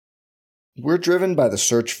We're driven by the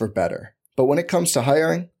search for better. But when it comes to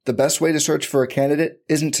hiring, the best way to search for a candidate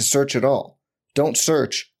isn't to search at all. Don't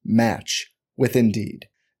search, match with Indeed.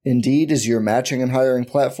 Indeed is your matching and hiring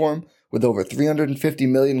platform with over 350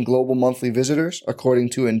 million global monthly visitors,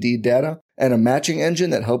 according to Indeed data, and a matching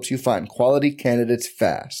engine that helps you find quality candidates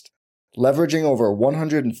fast. Leveraging over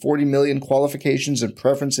 140 million qualifications and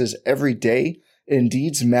preferences every day,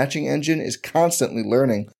 Indeed's matching engine is constantly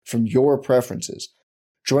learning from your preferences.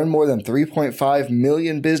 Join more than 3.5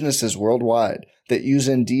 million businesses worldwide that use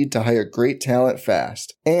Indeed to hire great talent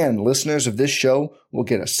fast. And listeners of this show will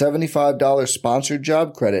get a $75 sponsored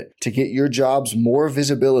job credit to get your jobs more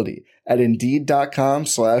visibility at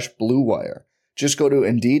Indeed.com/Blue Wire. Just go to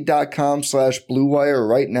Indeed.com/Blue Wire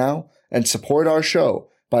right now and support our show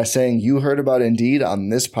by saying you heard about Indeed on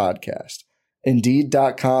this podcast.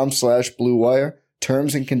 Indeed.com/Blue Wire.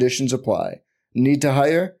 Terms and conditions apply. Need to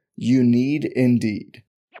hire? You need Indeed.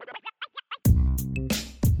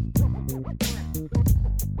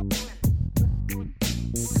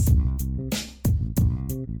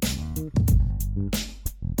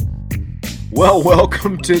 Well,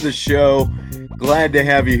 welcome to the show. Glad to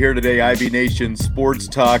have you here today, IB Nation Sports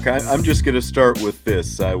Talk. I'm just going to start with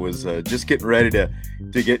this. I was just getting ready to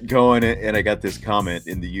get going, and I got this comment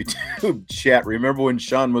in the YouTube chat. Remember when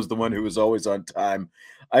Sean was the one who was always on time?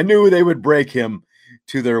 I knew they would break him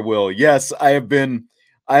to their will. Yes, I have been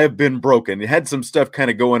broken. It had some stuff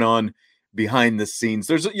kind of going on behind the scenes.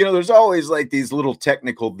 There's always like these little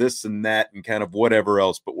technical this and that and kind of whatever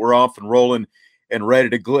else, but we're off and rolling and ready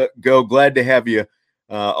to go. Glad to have you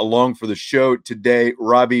along for the show today.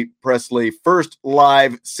 Robbie Presley, first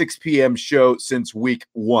live 6 p.m. show since week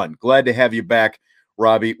 1. Glad to have you back,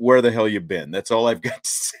 Robbie. Where the hell you been? That's all I've got to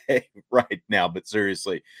say right now, but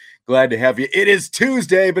seriously, glad to have you. It is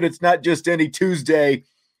Tuesday, but it's not just any Tuesday.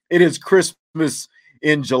 It is Christmas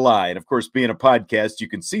in July. And of course, being a podcast, you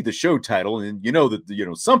can see the show title and you know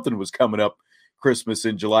that something was coming up Christmas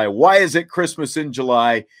in July. Why is it Christmas in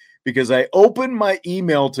July? Because I opened my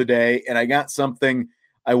email today and I got something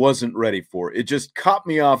I wasn't ready for. It just caught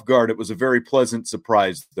me off guard. It was a very pleasant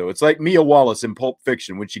surprise, though. It's like Mia Wallace in Pulp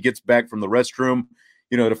Fiction when she gets back from the restroom,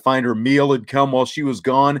 to find her meal had come while she was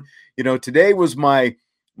gone. Today was my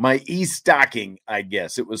e-stocking, I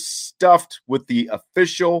guess. It was stuffed with the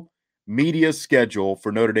official media schedule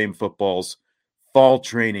for Notre Dame football's fall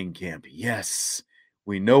training camp. Yes,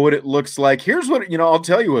 we know what it looks like. Here's what, I'll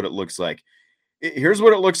tell you what it looks like. Here's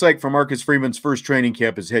what it looks like for Marcus Freeman's first training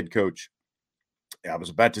camp as head coach. I was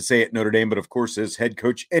about to say at Notre Dame, but of course as head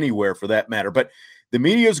coach anywhere for that matter. But the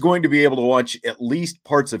media is going to be able to watch at least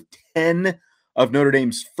parts of 10 of Notre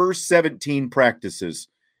Dame's first 17 practices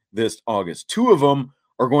this August. 2 of them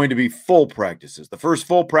are going to be full practices. The first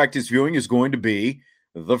full practice viewing is going to be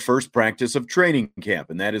the first practice of training camp,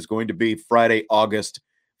 and that is going to be Friday, August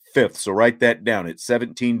 5th. So write that down. It's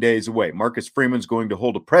 17 days away. Marcus Freeman's going to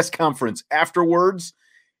hold a press conference afterwards,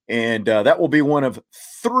 and that will be one of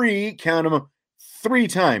 3, count them, 3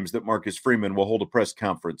 times that Marcus Freeman will hold a press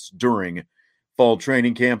conference during fall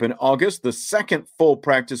training camp in August. The second full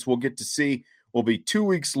practice we'll get to see will be 2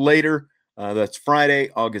 weeks later. That's Friday,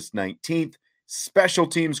 August 19th. Special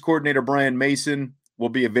teams coordinator Brian Mason will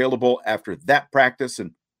be available after that practice,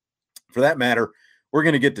 and for that matter, we're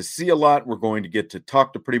going to get to see a lot. We're going to get to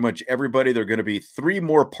talk to pretty much everybody. There are going to be 3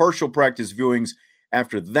 more partial practice viewings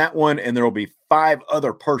after that one, and there will be 5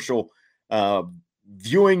 other partial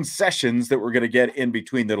viewing sessions that we're going to get in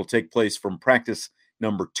between that'll take place from practice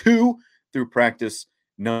number 2 through practice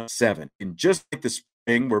number 7. And just like the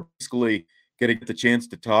spring, we're basically going to get the chance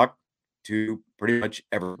to talk to pretty much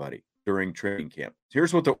everybody during training camp.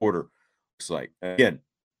 Here's what the order looks like. Again,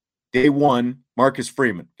 day 1, Marcus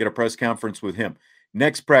Freeman, get a press conference with him.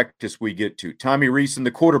 Next practice we get to Tommy Rees and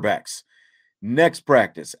the quarterbacks. Next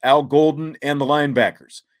practice, Al Golden and the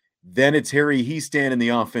linebackers. Then it's Harry Hiestand in the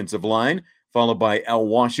offensive line, followed by Al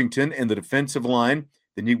Washington and the defensive line.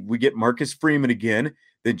 Then we get Marcus Freeman again.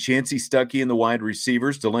 Then Chancey Stuckey and the wide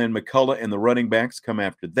receivers. Deland McCullough and the running backs come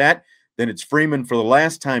after that. Then it's Freeman for the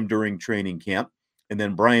last time during training camp. And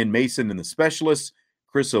then Brian Mason and the specialists.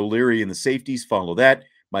 Chris O'Leary and the safeties follow that.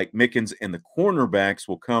 Mike Mickens and the cornerbacks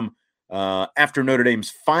will come after Notre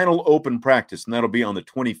Dame's final open practice, and that'll be on the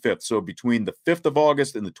 25th. So between the 5th of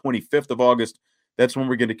August and the 25th of August, that's when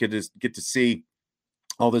we're going to get to see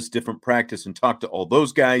all this different practice and talk to all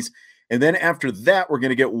those guys. And then after that, we're going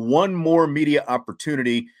to get one more media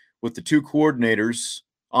opportunity with the 2 coordinators,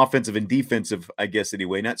 offensive and defensive, I guess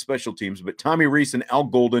anyway, not special teams, but Tommy Rees and Al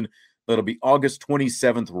Golden. That'll be August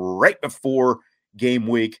 27th, right before game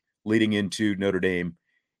week, leading into Notre Dame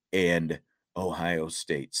and Ohio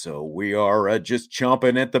State. So we are just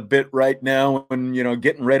chomping at the bit right now and,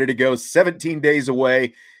 getting ready to go. 17 days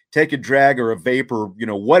away. Take a drag or a vape or,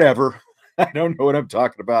 whatever. I don't know what I'm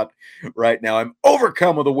talking about right now. I'm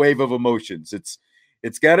overcome with a wave of emotions.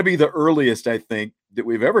 It's got to be the earliest, I think, that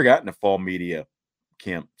we've ever gotten a fall media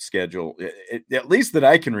camp schedule, at least that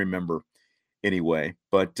I can remember anyway.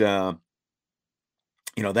 But,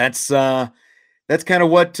 that's kind of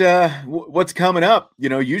what's coming up.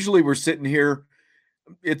 Usually we're sitting here,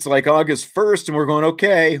 it's like August 1st and we're going,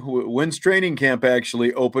 okay, when's training camp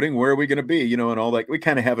actually opening? Where are we going to be? And all that. We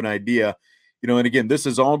kind of have an idea, and again, this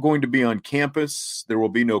is all going to be on campus. There will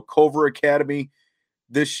be no Culver Academy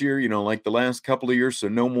this year, like the last couple of years. So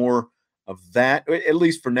no more of that, at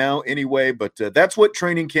least for now anyway. But that's what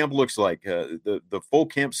training camp looks like. The full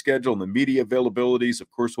camp schedule and the media availabilities.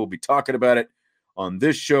 Of course, we'll be talking about it on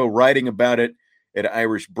this show, writing about it at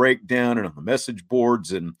Irish Breakdown and on the message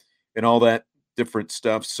boards and all that different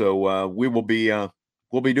stuff. So we'll be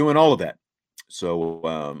doing all of that.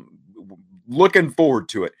 So looking forward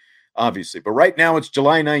to it, obviously. But right now it's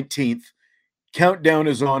July 19th. Countdown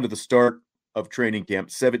is on to the start of training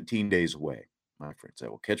camp, 17 days away. My friends, I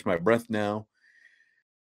will catch my breath now.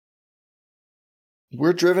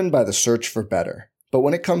 We're driven by the search for better. But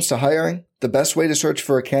when it comes to hiring, the best way to search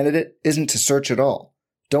for a candidate isn't to search at all.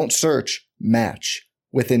 Don't search, match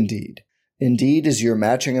with Indeed. Indeed is your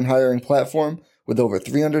matching and hiring platform with over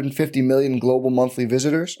 350 million global monthly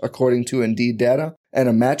visitors, according to Indeed data, and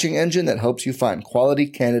a matching engine that helps you find quality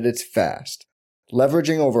candidates fast.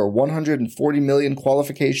 Leveraging over 140 million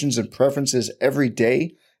qualifications and preferences every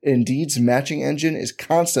day, Indeed's matching engine is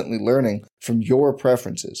constantly learning from your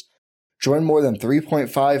preferences. Join more than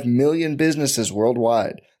 3.5 million businesses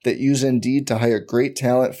worldwide that use Indeed to hire great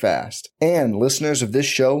talent fast. And listeners of this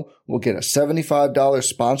show will get a $75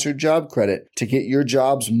 sponsored job credit to get your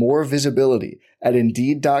jobs more visibility at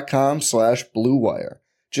Indeed.com/Blue Wire.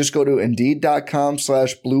 Just go to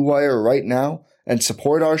Indeed.com/Blue Wire right now and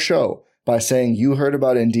support our show by saying you heard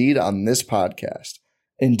about Indeed on this podcast.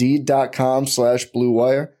 Indeed.com/Blue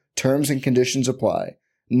Wire. Terms and conditions apply.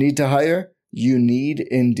 Need to hire? You need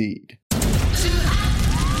Indeed.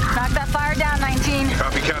 Knock that fire down, 19.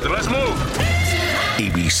 Copy, Captain. Let's move.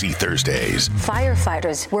 ABC Thursdays.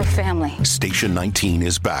 Firefighters, we're family. Station 19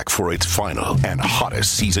 is back for its final and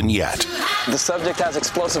hottest season yet. The subject has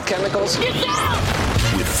explosive chemicals.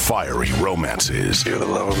 With fiery romances. You're the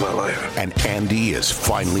love of my life. And Andy is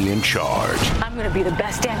finally in charge. I'm going to be the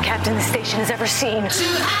best damn captain the station has ever seen.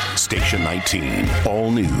 Station 19.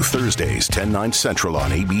 All new Thursdays, 10/9 Central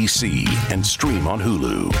on ABC and stream on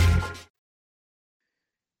Hulu.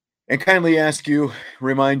 And kindly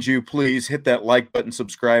remind you, please hit that like button,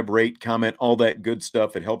 subscribe, rate, comment, all that good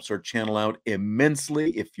stuff. It helps our channel out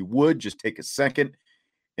immensely. If you would, just take a second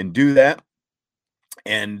and do that.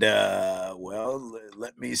 And,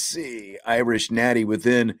 let me see. Irish Natty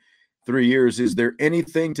within 3 years. Is there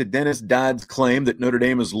anything to Dennis Dodd's claim that Notre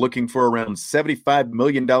Dame is looking for around $75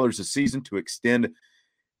 million a season to extend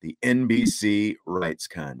the NBC rights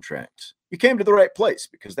contract? You came to the right place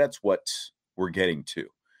because that's what we're getting to.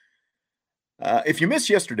 If you missed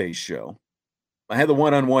yesterday's show, I had the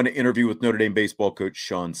one-on-one interview with Notre Dame baseball coach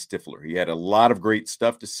Sean Stifler. He had a lot of great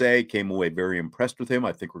stuff to say, came away very impressed with him.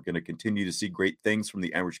 I think we're going to continue to see great things from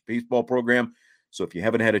the Irish baseball program. So if you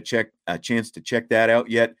haven't had a chance to check that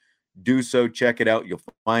out yet, do so. Check it out. You'll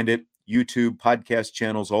find it. YouTube, podcast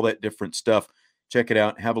channels, all that different stuff. Check it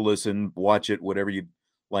out. Have a listen. Watch it, whatever you'd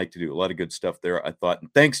like to do. A lot of good stuff there, I thought.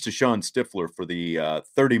 And thanks to Sean Stifler for the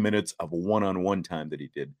 30 minutes of one-on-one time that he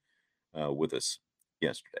did with us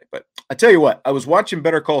yesterday. But I tell you what, I was watching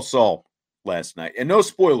Better Call Saul last night, and no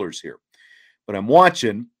spoilers here, but I'm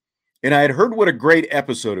watching, and I had heard what a great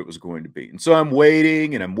episode it was going to be. And so I'm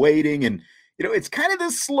waiting, and it's kind of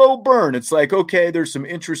this slow burn. It's like, okay, there's some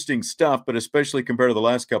interesting stuff, but especially compared to the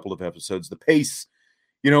last couple of episodes, the pace,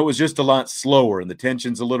 it was just a lot slower, and the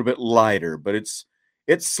tension's a little bit lighter, but it's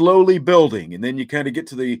slowly building. And then you kind of get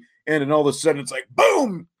to the end, and all of a sudden it's like,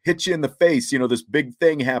 boom, hit you in the face. This big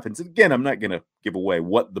thing happens. And again, I'm not going to give away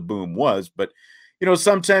what the boom was, but,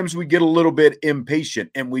 sometimes we get a little bit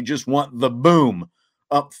impatient and we just want the boom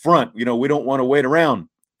up front. We don't want to wait around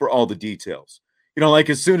for all the details. Like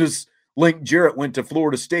as soon as Link Jarrett went to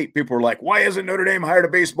Florida State, people were like, why hasn't Notre Dame hired a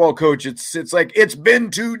baseball coach? It's like, it's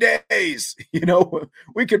been 2 days.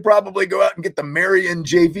 We could probably go out and get the Marion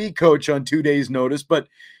JV coach on 2 days' notice, but,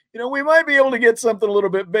 we might be able to get something a little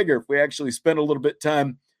bit bigger if we actually spend a little bit of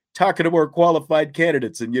time talking to more qualified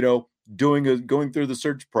candidates and, going through the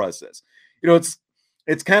search process.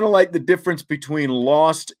 it's kind of like the difference between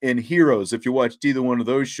Lost and Heroes. If you watched either one of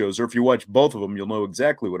those shows, or if you watch both of them, you'll know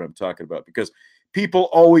exactly what I'm talking about, because people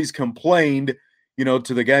always complained,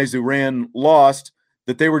 to the guys who ran Lost,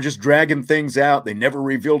 that they were just dragging things out. They never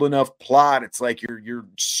revealed enough plot. It's like you're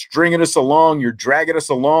stringing us along, you're dragging us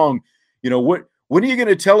along. When are you going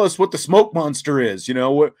to tell us what the smoke monster is?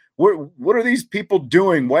 What are these people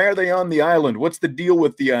doing? Why are they on the island? What's the deal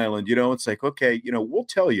with the island? It's like, okay, we'll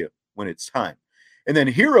tell you when it's time. And then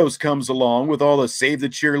Heroes comes along with all the save the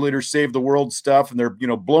cheerleader, save the world stuff, and they're,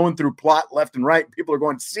 blowing through plot left and right. People are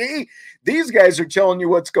going, see, these guys are telling you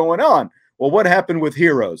what's going on. Well, what happened with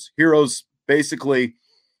Heroes? Heroes, basically,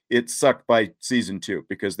 it sucked by season 2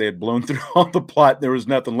 because they had blown through all the plot and there was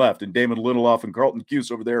nothing left. And Damon Lindelof and Carlton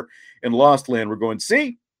Cuse over there in Lost Land were going,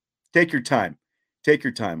 see, take your time. Take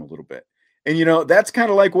your time a little bit. And, that's kind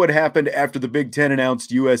of like what happened after the Big Ten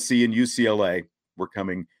announced USC and UCLA were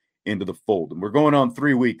coming into the fold. And we're going on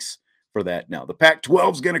 3 weeks for that now. The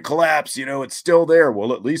Pac-12 is going to collapse. It's still there.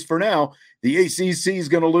 Well, at least for now. The ACC is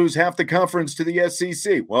going to lose half the conference to the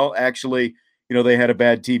SEC. Well, actually, they had a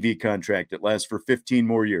bad TV contract that lasts for 15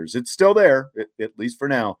 more years. It's still there, at least for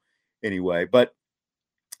now anyway. But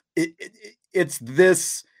it's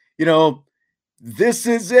this, this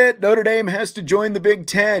is it. Notre Dame has to join the Big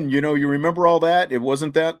Ten. You remember all that? It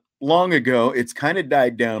wasn't that long ago. It's kind of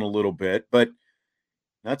died down a little bit, but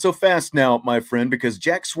not so fast now, my friend, because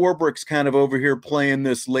Jack Swarbrick's kind of over here playing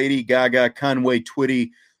this Lady Gaga, Conway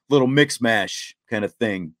Twitty little mix mash kind of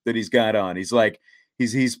thing that he's got on. He's like,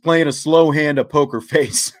 he's playing a slow hand of poker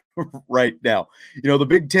face right now. The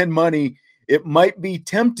Big Ten money, it might be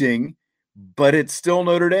tempting, but it's still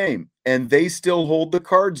Notre Dame, and they still hold the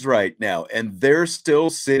cards right now, and they're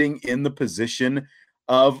still sitting in the position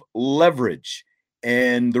of leverage.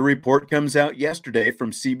 And the report comes out yesterday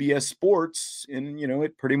from CBS Sports, and,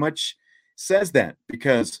 it pretty much says that,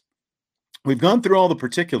 because we've gone through all the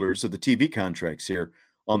particulars of the TV contracts here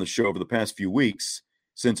on the show over the past few weeks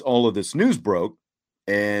since all of this news broke.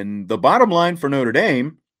 And the bottom line for Notre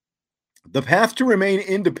Dame, the path to remain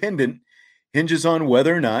independent hinges on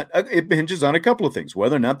whether or not, it hinges on a couple of things,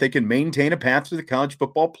 whether or not they can maintain a path to the college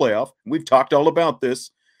football playoff. We've talked all about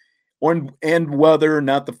this. And whether or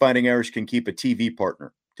not the Fighting Irish can keep a TV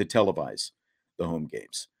partner to televise the home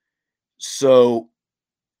games. So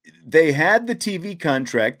they had the TV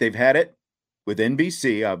contract. They've had it with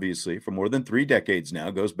NBC, obviously, for more than 3 decades now.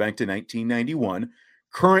 It goes back to 1991.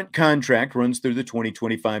 Current contract runs through the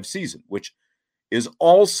 2025 season, which is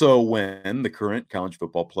also when the current college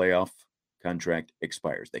football playoff contract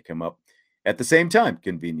expires. They come up at the same time,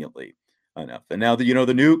 conveniently enough. And now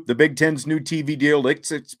the Big Ten's new TV deal,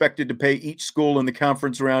 it's expected to pay each school in the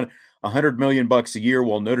conference around $100 million a year,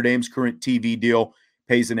 while Notre Dame's current TV deal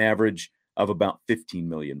pays an average of about $15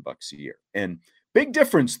 million a year. And big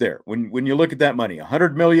difference there when you look at that money,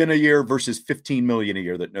 $100 million a year versus $15 million a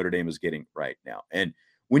year that Notre Dame is getting right now. And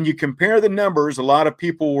when you compare the numbers, a lot of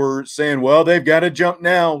people were saying, well, they've got to jump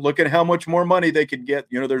now. Look at how much more money they could get.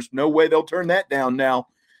 There's no way they'll turn that down now.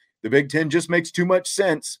 The Big Ten just makes too much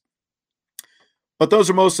sense. But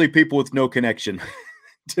those are mostly people with no connection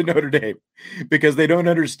to Notre Dame, because they don't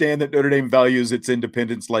understand that Notre Dame values its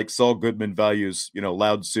independence like Saul Goodman values,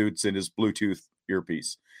 loud suits and his Bluetooth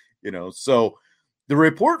earpiece. So the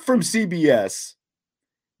report from CBS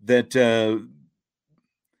that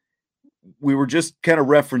we were just kind of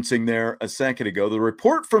referencing there a second ago, the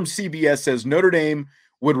report from CBS says Notre Dame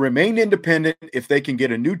would remain independent if they can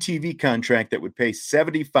get a new TV contract that would pay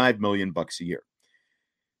 $75 million a year.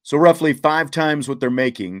 So roughly 5 times what they're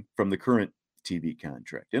making from the current TV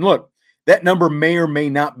contract. And look, that number may or may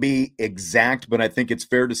not be exact, but I think it's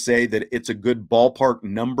fair to say that it's a good ballpark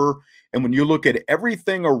number. And when you look at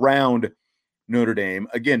everything around Notre Dame,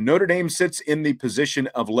 again, Notre Dame sits in the position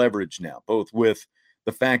of leverage now, both with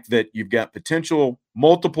the fact that you've got potential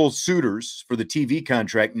multiple suitors for the TV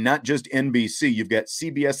contract, not just NBC. You've got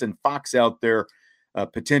CBS and Fox out there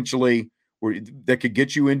potentially that could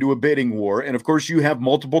get you into a bidding war. And of course, you have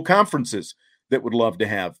multiple conferences that would love to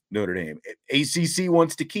have Notre Dame. ACC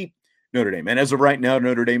wants to keep Notre Dame. And as of right now,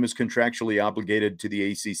 Notre Dame is contractually obligated to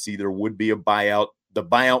the ACC. There would be a buyout. The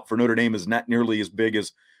buyout for Notre Dame is not nearly as big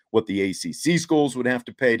as what the ACC schools would have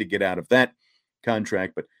to pay to get out of that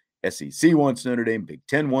contract. But SEC wants Notre Dame, Big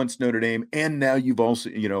Ten wants Notre Dame, and now you've also,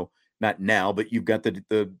 not now, but you've got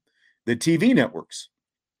the TV networks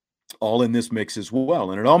all in this mix as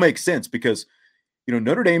well. And it all makes sense because,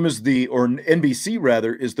 Notre Dame is NBC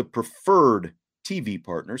rather, is the preferred TV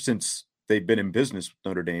partner since they've been in business with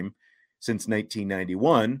Notre Dame since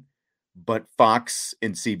 1991, but Fox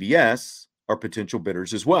and CBS are potential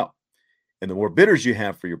bidders as well. And the more bidders you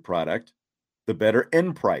have for your product, the better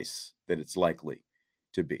end price that it's likely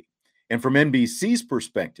to be. And from NBC's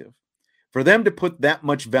perspective, for them to put that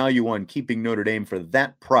much value on keeping Notre Dame for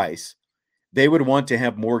that price, they would want to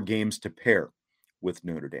have more games to pair with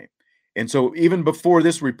Notre Dame. And so even before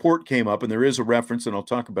this report came up, and there is a reference, and I'll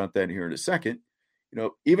talk about that here in a second,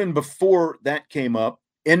 even before that came up,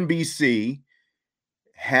 NBC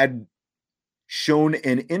had shown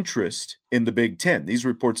an interest in the Big Ten. These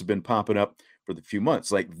reports have been popping up for the few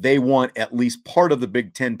months. Like, they want at least part of the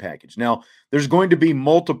Big Ten package. Now, there's going to be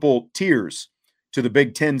multiple tiers to the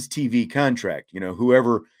Big Ten's TV contract,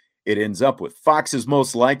 whoever it ends up with. Fox is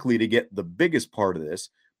most likely to get the biggest part of this,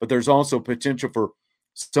 but there's also potential for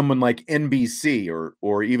someone like NBC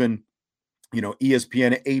or even,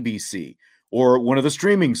 ESPN, ABC, or one of the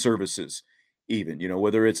streaming services even,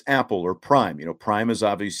 whether it's Apple or Prime. Prime is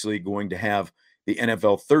obviously going to have the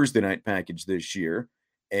NFL Thursday night package this year,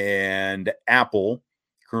 and Apple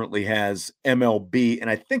currently has MLB, and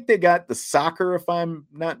I think they got the soccer, if I'm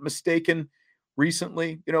not mistaken,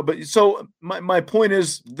 recently. But so my point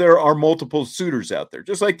is, there are multiple suitors out there.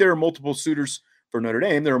 Just like there are multiple suitors for Notre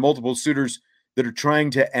Dame, there are multiple suitors that are trying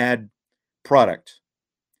to add product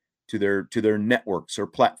to their networks or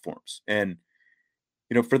platforms. And,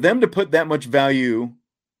 for them to put that much value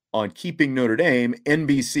on keeping Notre Dame,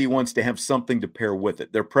 NBC wants to have something to pair with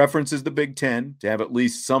it. Their preference is the Big Ten, to have at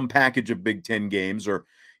least some package of Big Ten games, or,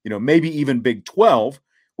 maybe even Big 12,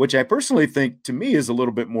 which I personally think, to me, is a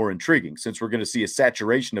little bit more intriguing, since we're going to see a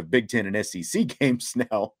saturation of Big Ten and SEC games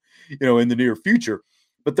now, in the near future.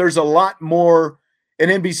 But there's a lot more.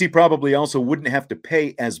 And NBC probably also wouldn't have to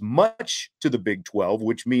pay as much to the Big 12,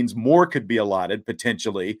 which means more could be allotted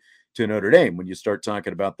potentially to Notre Dame when you start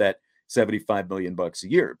talking about that $75 million a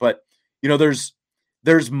year. But,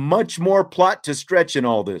 there's much more plot to stretch in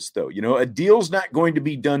all this, though. A deal's not going to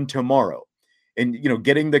be done tomorrow. And,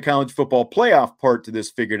 getting the college football playoff part to this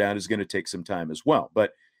figured out is going to take some time as well.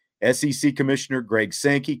 But SEC Commissioner Greg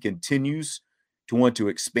Sankey continues to want to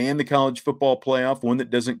expand the college football playoff, one that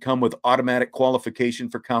doesn't come with automatic qualification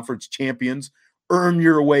for conference champions. Earn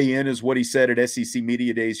your way in is what he said at SEC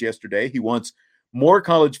Media Days yesterday. He wants more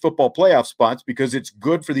college football playoff spots because it's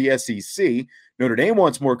good for the SEC. Notre Dame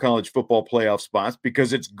wants more college football playoff spots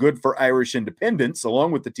because it's good for Irish independence,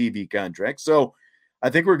 along with the TV contract. So I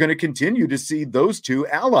think we're going to continue to see those two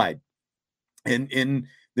allied in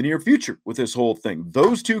the near future with this whole thing.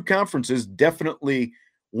 Those two conferences definitely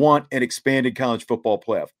want an expanded college football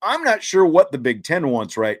playoff. I'm not sure what the Big Ten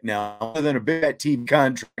wants right now, other than a big TV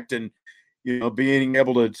contract and, being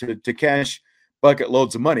able to cash bucket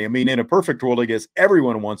loads of money. I mean, in a perfect world, I guess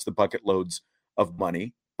everyone wants the bucket loads of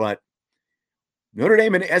money, but Notre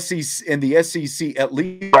Dame and the SEC, at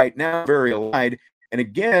least right now, very allied. And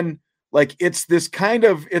again, it's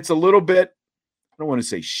a little bit, I don't want to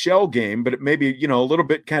say shell game, but it may be, a little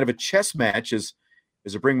bit kind of a chess match as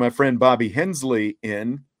I bring my friend Bobby Hensley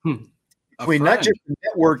in, between not just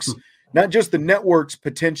the networks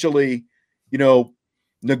potentially,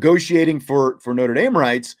 negotiating for Notre Dame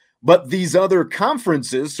rights, but these other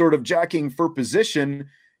conferences sort of jockeying for position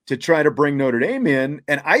to try to bring Notre Dame in.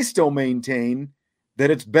 And I still maintain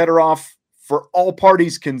that it's better off for all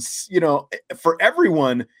parties, for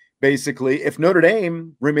everyone, basically, if Notre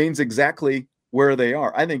Dame remains exactly where they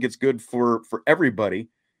are. I think it's good for everybody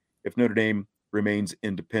if Notre Dame remains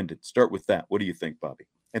independent. Start with that. What do you think, Bobby?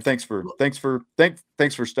 And thanks for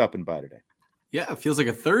stopping by today. Yeah, it feels like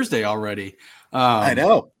a Thursday already. I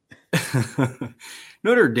know.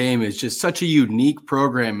 Notre Dame is just such a unique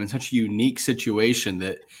program and such a unique situation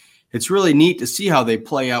that it's really neat to see how they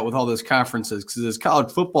play out with all those conferences, because as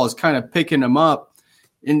college football is kind of picking them up.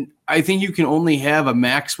 And I think you can only have a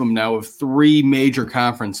maximum now of 3 major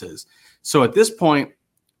conferences. So at this point,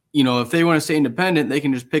 if they want to stay independent, they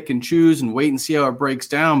can just pick and choose and wait and see how it breaks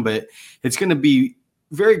down. But it's going to be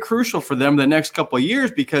very crucial for them the next couple of years,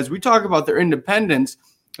 because we talk about their independence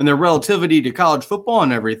and their relativity to college football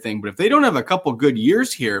and everything. But if they don't have a couple good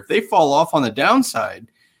years here, if they fall off on the downside,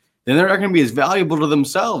 then they're not going to be as valuable to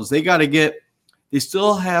themselves. They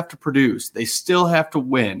still have to produce. They still have to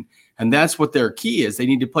win. And that's what their key is. They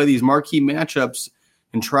need to play these marquee matchups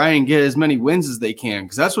and try and get as many wins as they can,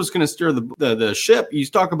 because that's what's going to steer the ship. You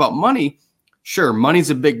talk about money. Sure, money's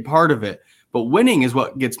a big part of it, but winning is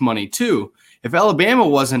what gets money too. If Alabama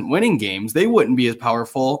wasn't winning games, they wouldn't be as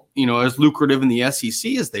powerful, as lucrative in the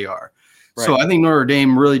SEC as they are. Right. So I think Notre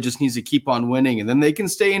Dame really just needs to keep on winning, and then they can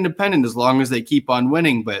stay independent as long as they keep on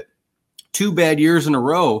winning. But 2 bad years in a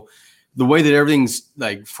row the way that everything's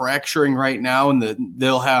like fracturing right now, and that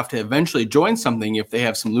they'll have to eventually join something if they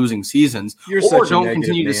have some losing seasons, or don't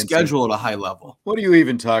continue to schedule at a high level. What are you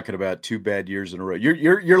even talking about? 2 bad years in a row.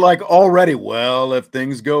 You're like already, well, if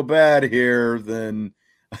things go bad here, then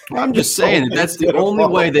I'm just saying that's the only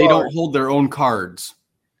way they don't hold their own cards.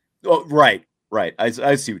 Oh, right.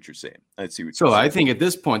 I see what you're saying. So I think at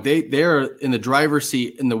this point they're in the driver's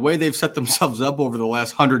seat, and the way they've set themselves up over the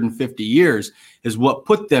last 150 years is what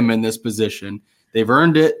put them in this position. They've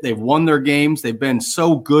earned it. They've won their games. They've been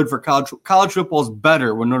so good for college. College football is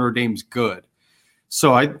better when Notre Dame's good.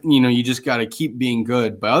 So you just got to keep being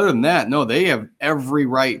good. But other than that, no, they have every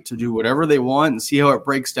right to do whatever they want and see how it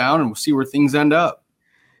breaks down, and we'll see where things end up.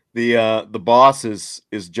 The boss is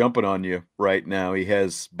jumping on you right now.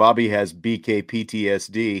 Bobby has BK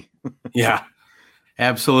PTSD. Yeah,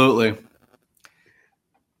 absolutely.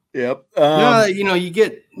 Yep. You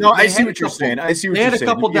get. No, I see what you're saying. They had a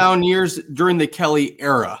couple down years during the Kelly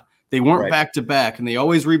era. They weren't back to back, and they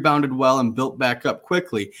always rebounded well and built back up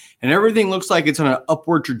quickly. And everything looks like it's on an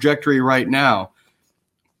upward trajectory right now.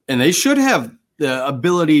 And they should have the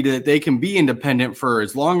ability that they can be independent for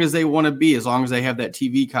as long as they want to be, as long as they have that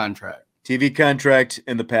TV contract. TV contract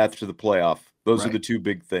and the path to the playoff. Those are the two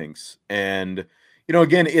big things. And,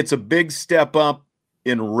 again, it's a big step up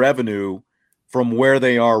in revenue from where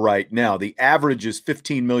they are right now. The average is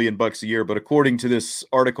 $15 million a year, but according to this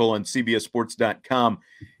article on CBSSports.com,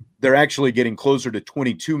 they're actually getting closer to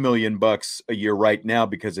 $22 million a year right now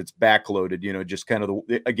because it's backloaded, just kind of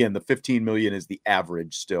the 15 million is the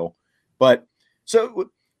average still. But so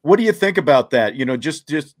what do you think about that?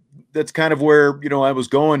 Just that's kind of where, I was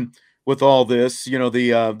going with all this,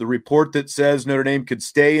 the report that says Notre Dame could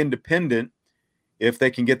stay independent if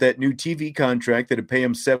they can get that new TV contract that'd pay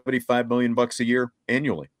them $75 million a year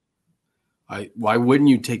annually. Why wouldn't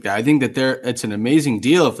you take that? I think that it's an amazing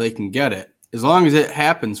deal if they can get it, as long as it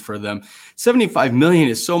happens for them. $75 million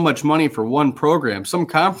is so much money for one program.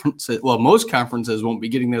 Most conferences won't be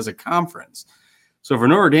getting that as a conference. So for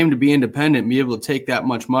Notre Dame to be independent and be able to take that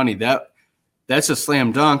much money, that's a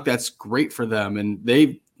slam dunk. That's great for them. And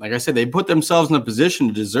like I said, they put themselves in a position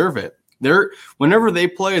to deserve it. Whenever they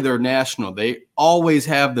play, they're national. They always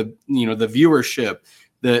have the viewership.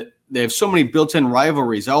 That they have so many built-in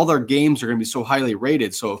rivalries. All their games are going to be so highly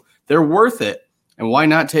rated. So they're worth it. And why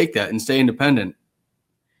not take that and stay independent?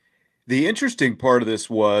 The interesting part of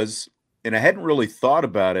this was, and I hadn't really thought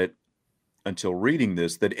about it until reading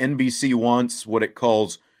this, that NBC wants what it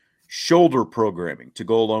calls shoulder programming to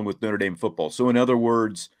go along with Notre Dame football. So in other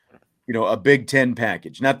words, a Big Ten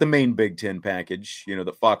package, not the main Big Ten package,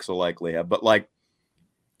 that Fox will likely have, but like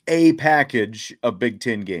a package of Big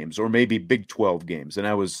Ten games or maybe Big 12 games. And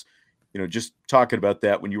I was, just talking about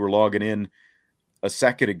that when you were logging in a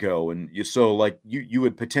second ago. And you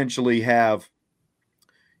would potentially have,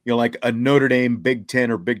 like a Notre Dame Big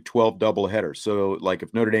 10 or Big 12 doubleheader. So like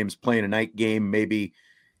if Notre Dame's playing a night game, maybe,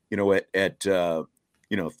 at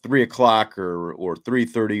 3 o'clock or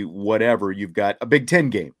 3:30, whatever, you've got a Big 10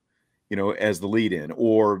 game, as the lead in,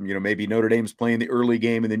 or, maybe Notre Dame's playing the early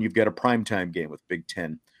game and then you've got a primetime game with Big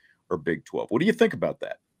 10 or Big 12. What do you think about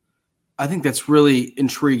that? I think that's really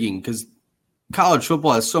intriguing because college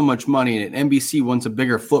football has so much money in it. NBC wants a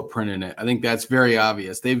bigger footprint in it. I think that's very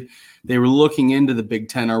obvious. They were looking into the Big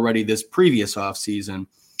Ten already this previous offseason.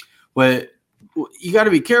 What you got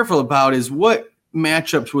to be careful about is what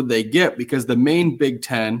matchups would they get, because the main Big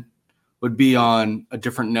Ten would be on a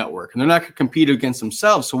different network, and they're not going to compete against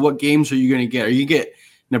themselves. So what games are you going to get? Are you get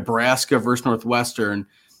Nebraska versus Northwestern?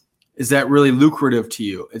 Is that really lucrative to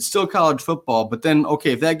you? It's still college football, but then,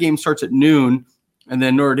 okay, if that game starts at noon and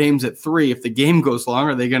then Notre Dame's at 3, if the game goes long,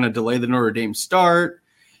 are they going to delay the Notre Dame start?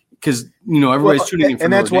 Because, everybody's tuning in for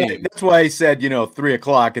Notre Dame. That's why I said, 3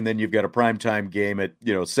 o'clock, and then you've got a primetime game at,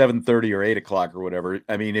 7:30 or 8 o'clock or whatever.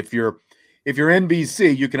 I mean, if you're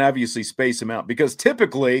NBC, you can obviously space them out, because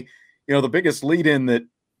typically, the biggest lead-in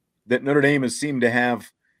that Notre Dame has seemed to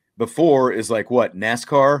have before is like what,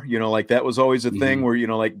 NASCAR, like that was always a thing where,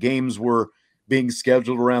 like games were being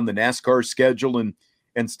scheduled around the NASCAR schedule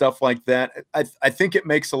and stuff like that. I think it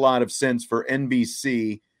makes a lot of sense for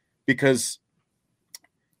NBC because,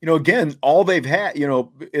 again, all they've had,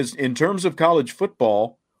 is in terms of college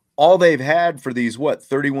football, all they've had for these,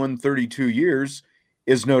 31, 32 years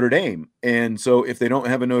is Notre Dame. And so if they don't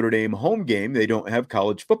have a Notre Dame home game, they don't have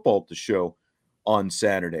college football to show on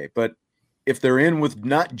Saturday. But if they're in with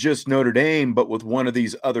not just Notre Dame, but with one of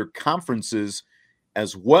these other conferences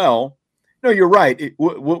as well, no, you're right.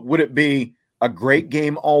 Would it be a great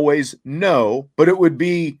game always? No, but it would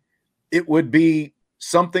be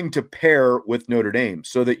something to pair with Notre Dame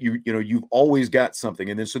so that you've always got something.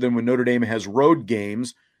 And then when Notre Dame has road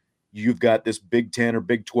games, you've got this Big 10 or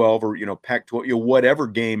Big 12 or Pac-12, whatever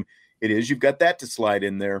game it is, you've got that to slide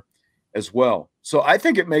in there as well. So I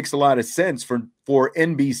think it makes a lot of sense for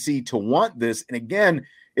NBC to want this. And again,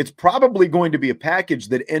 it's probably going to be a package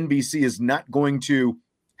that NBC is not going to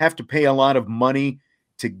have to pay a lot of money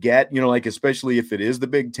to get, like especially if it is the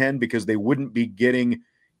Big 10, because they wouldn't be getting,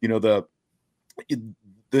 the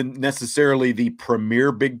necessarily the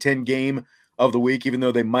premier Big 10 game of the week, even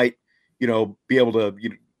though they might, be able to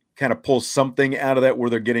kind of pull something out of that where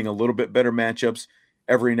they're getting a little bit better matchups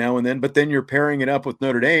every now and then. But then you're pairing it up with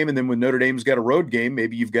Notre Dame, and then when Notre Dame's got a road game,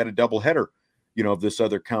 maybe you've got a doubleheader, of this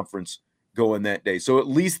other conference going that day. So at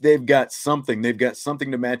least they've got something. They've got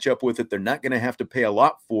something to match up with it. They're not going to have to pay a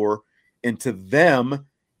lot for, and to them,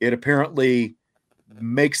 it apparently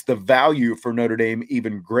makes the value for Notre Dame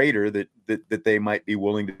even greater that they might be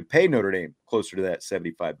willing to pay Notre Dame closer to that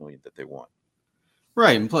 $75 million that they want.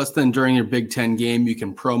 Right. And plus then during your Big 10 game, you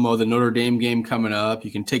can promo the Notre Dame game coming up. You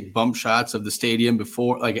can take bump shots of the stadium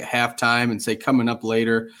before, like at halftime, and say coming up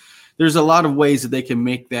later. There's a lot of ways that they can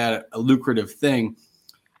make that a lucrative thing.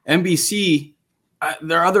 NBC,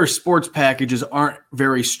 their other sports packages aren't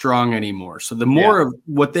very strong anymore. So the more of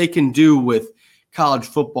what they can do with college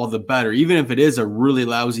football, the better. Even if it is a really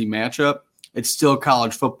lousy matchup, it's still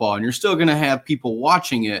college football, and you're still going to have people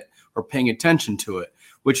watching it or paying attention to it,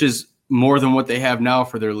 which is more than what they have now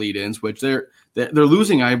for their lead-ins, which they're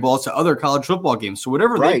losing eyeballs to other college football games. So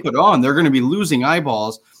whatever they put on, they're going to be losing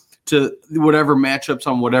eyeballs to whatever matchups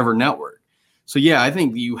on whatever network. So yeah, I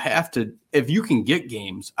think you have to, if you can get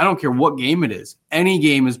games, I don't care what game it is, any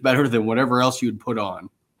game is better than whatever else you'd put on.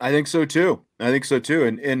 I think so too.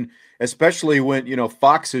 And especially when,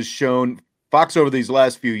 Fox over these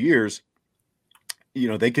last few years,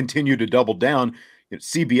 they continue to double down.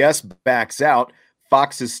 CBS backs out.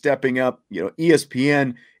 Fox is stepping up,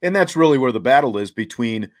 ESPN, and that's really where the battle is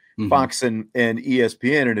between Fox and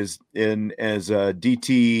ESPN. And as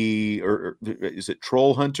DT, or is it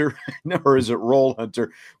Troll Hunter? No, or is it Roll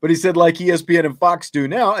Hunter? But he said like ESPN and Fox do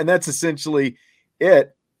now, and that's essentially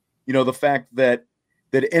it. The fact that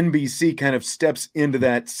NBC kind of steps into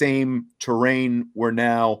that same terrain where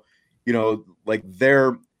now, like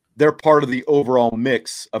they're part of the overall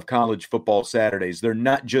mix of college football Saturdays. They're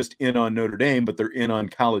not just in on Notre Dame, but they're in on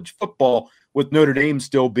college football, with Notre Dame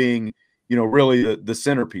still being, really the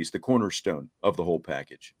centerpiece, the cornerstone of the whole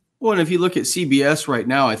package. Well, and if you look at CBS right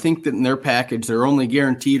now, I think that in their package, they're only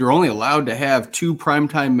guaranteed or only allowed to have 2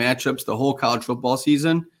 primetime matchups the whole college football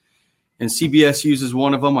season. And CBS uses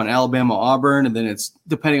one of them on Alabama, Auburn, and then it's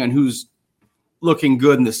depending on who's looking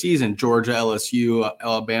good in the season, Georgia, LSU,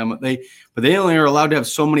 Alabama. But they only are allowed to have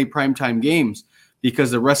so many primetime games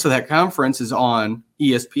because the rest of that conference is on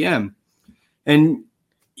ESPN. And,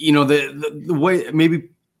 the way maybe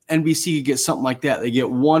NBC could get something like that. They get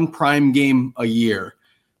one prime game a year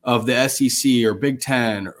of the SEC or Big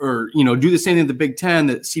Ten, or, do the same thing with the Big Ten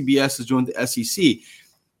that CBS is doing with the SEC.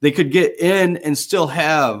 They could get in and still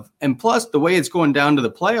have, and plus the way it's going down to the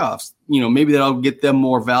playoffs, maybe that'll get them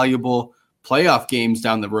more valuable playoff games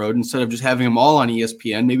down the road instead of just having them all on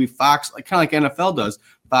ESPN. Maybe Fox, kind of like NFL does,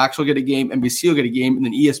 Fox will get a game, NBC will get a game, and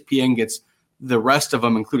then ESPN gets the rest of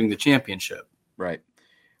them, including the championship. Right.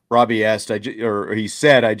 Robbie asked, he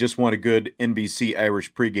said, I just want a good NBC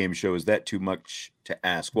Irish pregame show. Is that too much to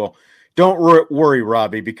ask? Well, don't worry,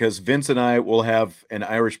 Robbie, because Vince and I will have an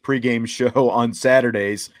Irish pregame show on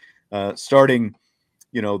Saturdays starting,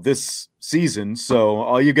 this season. So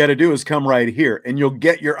all you got to do is come right here and you'll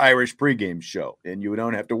get your Irish pregame show, and you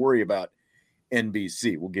don't have to worry about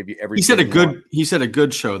NBC. We'll give you everything. He said a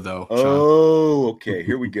good show though. Oh, okay.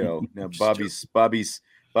 Here we go. Now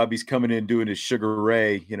Bobby's coming in doing his Sugar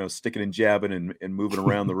Ray, sticking and jabbing and moving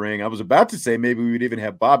around the ring. I was about to say maybe we would even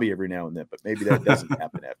have Bobby every now and then, but maybe that doesn't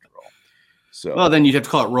happen after all. So well, then you'd have to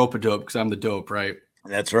call it Rope-a-Dope because I'm the dope, right?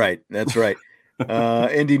 That's right.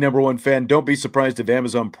 Indy #1 fan. Don't be surprised if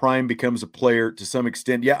Amazon Prime becomes a player to some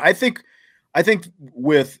extent. Yeah, I think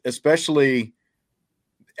with, especially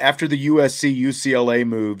after the USC UCLA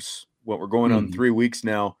moves, what we're going on 3 weeks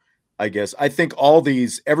now, I guess. I think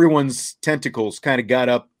everyone's tentacles kind of got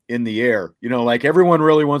up in the air. Like everyone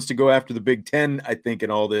really wants to go after the Big Ten, I think,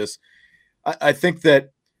 in all this. I think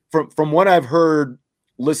that from what I've heard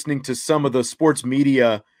listening to some of the sports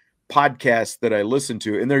media podcasts that I listen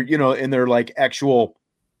to, and they're like actual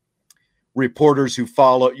reporters who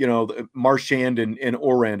follow, Marchand and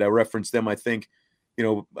Orand. I referenced them. I think,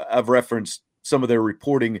 I've referenced some of their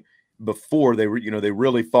reporting before. They were, they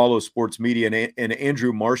really follow sports media, and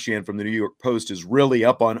Andrew Marchand from the New York Post is really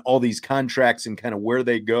up on all these contracts and kind of where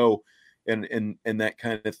they go and that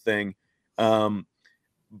kind of thing. One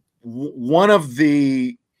of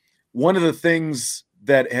the things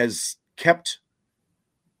that has kept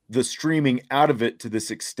the streaming out of it to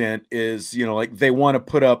this extent is, like they want to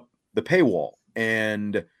put up the paywall,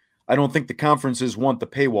 and I don't think the conferences want the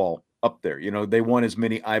paywall up there. They want as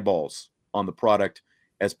many eyeballs on the product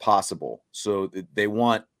as possible. So they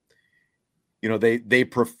want, they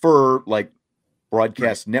prefer like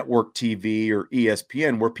broadcast network TV or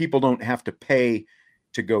ESPN where people don't have to pay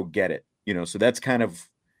to go get it. So that's kind of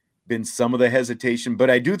been some of the hesitation, but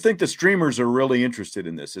I do think the streamers are really interested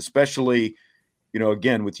in this, especially,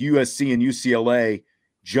 again, with USC and UCLA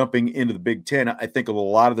jumping into the Big Ten. I think a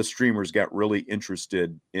lot of the streamers got really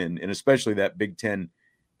interested in, and especially that Big Ten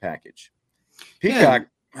package. Peacock,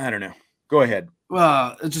 I don't know. Go ahead. Well,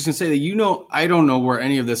 I was just going to say that, I don't know where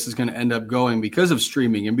any of this is going to end up going because of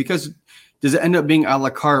streaming, and because does it end up being a la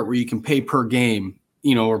carte where you can pay per game,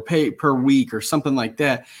 or pay per week or something like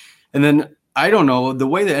that. And then I don't know, the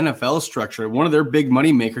way the NFL is structured, one of their big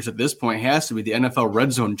money makers at this point has to be the NFL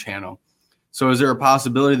Red Zone channel. So is there a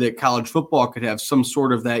possibility that college football could have some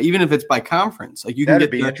sort of that, even if it's by conference? Like you can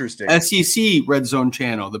get the interesting. SEC Red Zone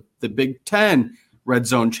channel, the Big Ten Red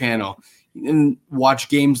Zone channel, and watch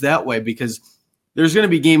games that way, because there's going to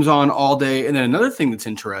be games on all day. And then another thing that's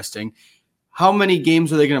interesting, how many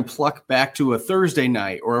games are they going to pluck back to a Thursday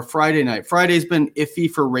night or a Friday night? Friday's been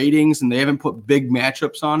iffy for ratings, and they haven't put big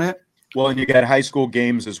matchups on it. Well, and you got high school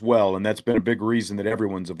games as well, and that's been a big reason that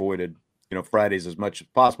everyone's avoided, Fridays as much as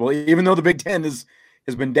possible, even though the Big Ten has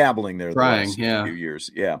been dabbling there the last few years.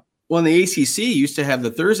 Yeah. Well, and the ACC used to have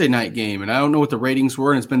the Thursday night game, and I don't know what the ratings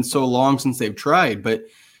were, and it's been so long since they've tried. But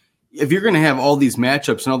if you're going to have all these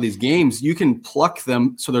matchups and all these games, you can pluck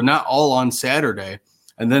them so they're not all on Saturday.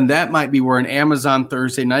 And then that might be where an Amazon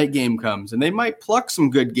Thursday night game comes, and they might pluck some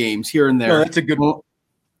good games here and there. No, that's a good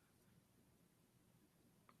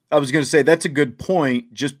I was going to say that's a good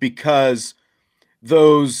point, just because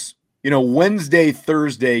those, Wednesday,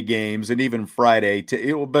 Thursday games, and even Friday,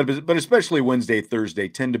 but especially Wednesday, Thursday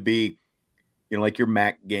tend to be, like your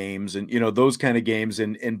MAC games and, those kind of games.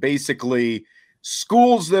 And basically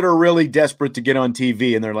schools that are really desperate to get on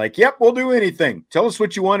TV, and they're like, yep, we'll do anything. Tell us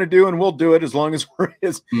what you want to do, and we'll do it as long as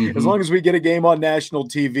as long as we get a game on national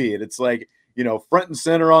TV. And it's like, front and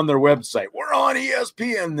center on their website. We're on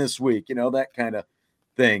ESPN this week, that kind of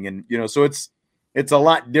thing. And, so it's a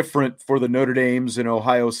lot different for the Notre Dames and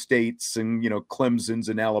Ohio States and, Clemson's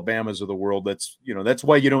and Alabamas of the world. That's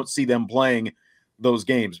why you don't see them playing those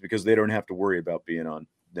games, because they don't have to worry about being on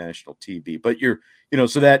national TV. But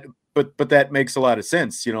but that makes a lot of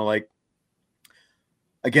sense. Like,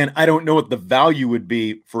 again, I don't know what the value would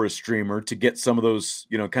be for a streamer to get some of those,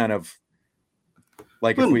 kind of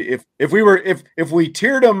like if we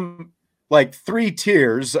tiered them like 3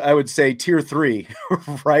 tiers, I would say tier 3,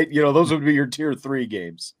 right? Those would be your tier 3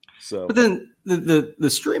 games. So, but then the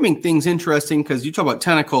streaming thing's interesting because you talk about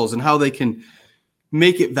tentacles and how they can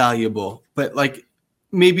make it valuable. But like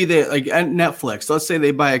maybe they like at Netflix, let's say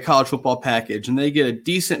they buy a college football package and they get a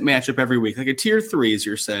decent matchup every week, like a tier 3, as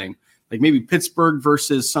you're saying, like maybe Pittsburgh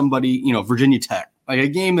versus somebody, Virginia Tech, like a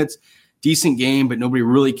game that's decent game, but nobody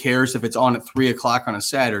really cares if it's on at 3:00 on a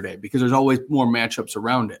Saturday because there's always more matchups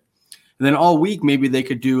around it. And then all week, maybe they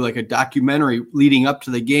could do like a documentary leading up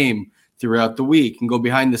to the game throughout the week and go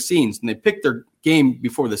behind the scenes. And they pick their game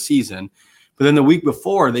before the season. But then the week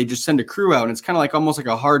before, they just send a crew out. And it's kind of like almost like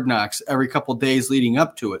a Hard Knocks every couple of days leading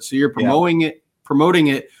up to it. So you're promoting it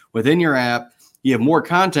within your app. You have more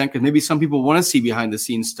content because maybe some people want to see behind the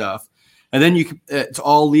scenes stuff. And then it's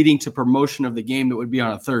all leading to promotion of the game that would be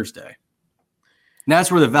on a Thursday. And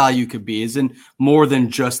that's where the value could be, is in more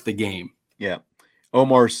than just the game. Yeah.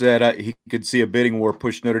 Omar said he could see a bidding war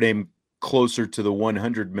push Notre Dame closer to the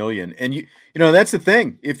 100 million. And that's the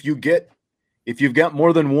thing. If you've got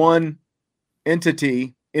more than one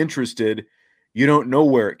entity interested, you don't know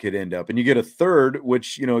where it could end up. And you get a third,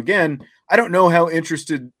 which, again, I don't know how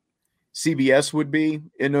interested CBS would be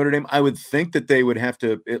in Notre Dame. I would think that they would have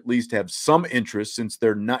to at least have some interest, since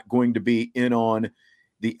they're not going to be in on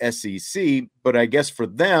the SEC. But I guess for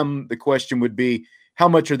them, the question would be, how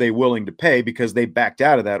much are they willing to pay? Because they backed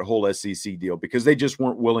out of that whole SEC deal because they just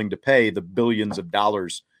weren't willing to pay the billions of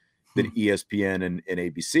dollars that ESPN and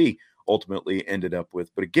ABC ultimately ended up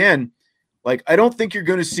with. But again, like, I don't think you're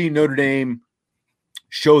going to see Notre Dame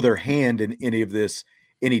show their hand in any of this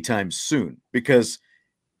anytime soon, because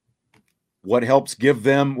what helps give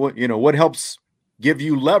them what helps give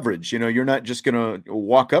you leverage. You're not just going to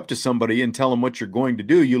walk up to somebody and tell them what you're going to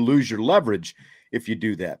do. You lose your leverage if you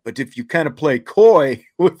do that. But if you kind of play coy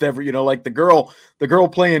with like the girl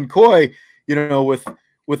playing coy,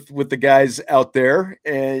 with the guys out there,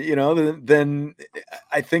 and then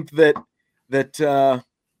I think that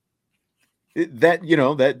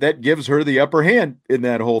gives her the upper hand in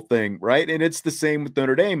that whole thing, right? And it's the same with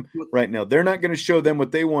Notre Dame right now. They're not going to show them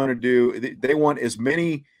what they want to do. They want as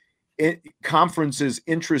many conferences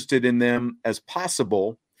interested in them as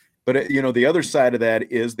possible. But, the other side of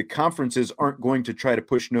that is the conferences aren't going to try to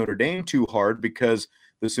push Notre Dame too hard, because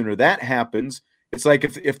the sooner that happens, it's like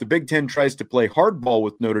if the Big Ten tries to play hardball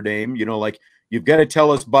with Notre Dame, like, you've got to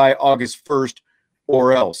tell us by August 1st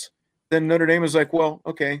or else. Then Notre Dame is like, well,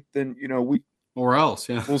 okay, then, or else,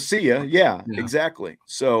 yeah, we'll see you. Yeah, exactly.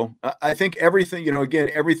 So I think everything,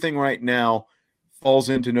 everything right now falls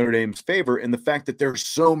into Notre Dame's favor. And the fact that there's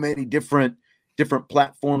so many different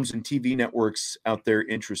platforms and TV networks out there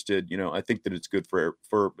interested, I think that it's good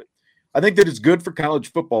I think that it's good for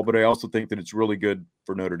college football, but I also think that it's really good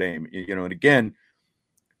for Notre Dame, and again,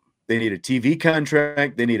 they need a TV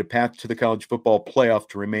contract. They need a path to the college football playoff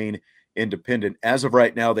to remain independent. As of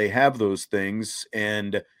right now, they have those things.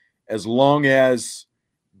 And as long as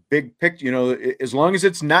as long as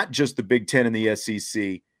it's not just the Big Ten and the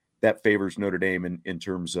SEC, that favors Notre Dame in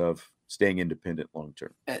terms of staying independent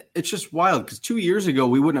long-term. It's just wild, because 2 years ago,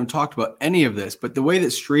 we wouldn't have talked about any of this, but the way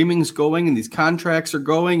that streaming's going and these contracts are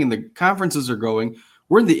going and the conferences are going,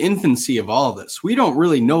 we're in the infancy of all of this. We don't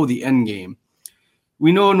really know the end game.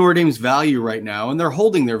 We know Notre Dame's value right now, and they're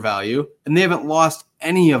holding their value, and they haven't lost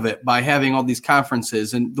any of it by having all these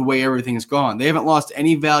conferences and the way everything's gone. They haven't lost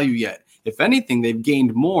any value yet. If anything, they've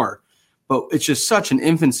gained more, but it's just such an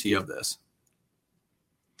infancy of this.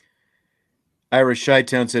 Irish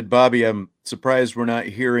Chi-Town said, Bobby, I'm surprised we're not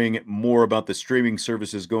hearing more about the streaming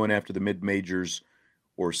services going after the mid-majors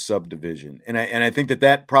or subdivision. And I think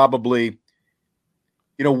that probably,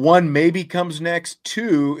 one, maybe comes next.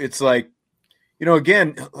 Two, it's like,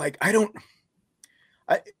 again, like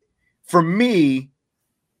for me,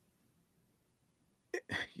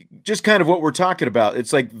 just kind of what we're talking about,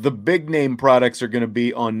 it's like the big name products are going to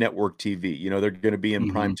be on network TV. They're going to be in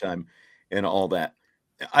primetime and all that.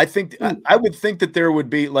 I think I would think that there would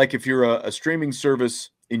be, like, if you're a streaming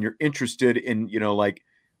service and you're interested in, like,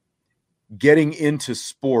 getting into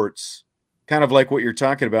sports, kind of like what you're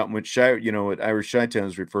talking about, which what Irish Chi-Town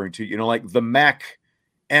is referring to, like the Mac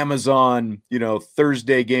Amazon,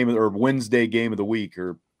 Thursday game or Wednesday game of the week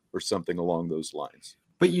or something along those lines.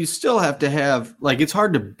 But you still have to have, like, it's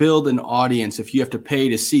hard to build an audience if you have to pay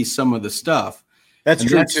to see some of the stuff. That's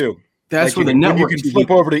true too. That's like where the network. You can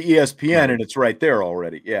flip over to ESPN and it's right there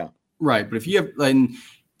already. Yeah. Right. But if you have, and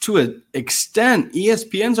to an extent,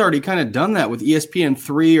 ESPN's already kind of done that with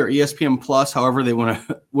ESPN3 or ESPN Plus, however they want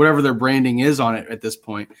to, whatever their branding is on it at this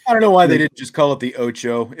point. I don't know why they didn't just call it the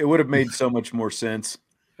Ocho. It would have made so much more sense.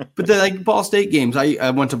 But like Ball State games, I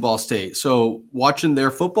went to Ball State. So watching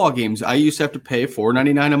their football games, I used to have to pay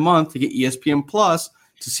 $4.99 a month to get ESPN Plus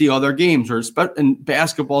to see all their games. And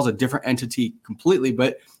basketball is a different entity completely,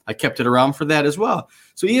 but I kept it around for that as well.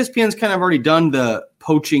 So ESPN's kind of already done the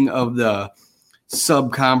poaching of the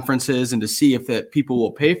sub conferences and to see if that people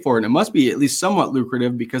will pay for it. And it must be at least somewhat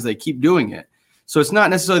lucrative because they keep doing it. So it's not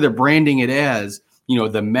necessarily they're branding it as,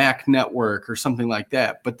 the MAC network or something like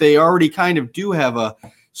that, but they already kind of do have a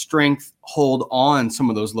strength hold on some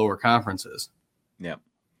of those lower conferences. Yeah.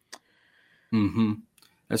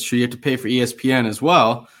 That's true. You have to pay for ESPN as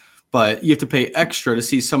well, but you have to pay extra to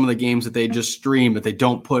see some of the games that they just stream that they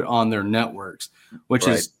don't put on their networks, which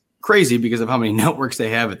is crazy because of how many networks they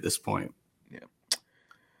have at this point. Yeah.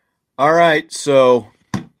 All right. So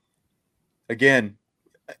again,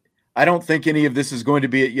 I don't think any of this is going to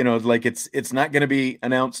be, like it's not going to be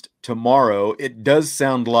announced tomorrow. It does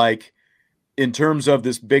sound like, in terms of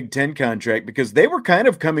this Big Ten contract, because they were kind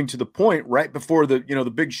of coming to the point right before the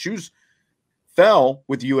big shoes fell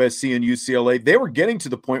with USC and UCLA. They were getting to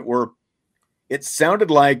the point where it sounded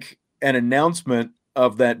like an announcement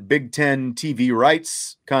of that Big Ten TV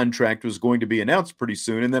rights contract was going to be announced pretty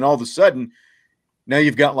soon. And then all of a sudden, now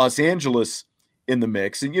you've got Los Angeles in the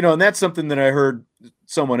mix. And, and that's something that I heard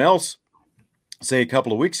someone else say a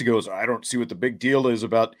couple of weeks ago is, I don't see what the big deal is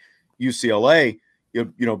about UCLA,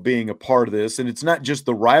 being a part of this. And it's not just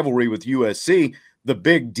the rivalry with USC. The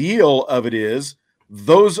big deal of it is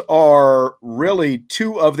those are really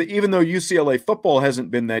two of the, even though UCLA football hasn't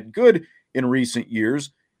been that good in recent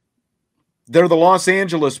years, they're the Los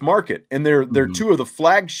Angeles market, and they're two of the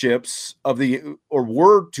flagships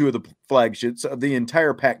were two of the flagships of the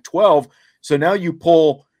entire Pac-12. So now you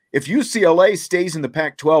pull if UCLA stays in the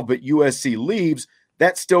Pac-12 but USC leaves,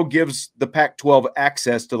 that still gives the Pac-12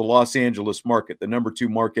 access to the Los Angeles market, the number 2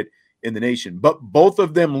 market in the nation. But both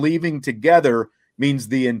of them leaving together means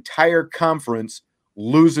the entire conference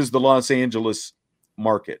loses the Los Angeles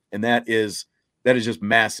market, and that is just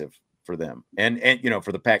massive for them, and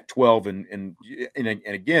for the Pac-12, and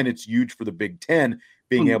again, it's huge for the Big Ten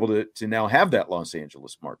being able to now have that Los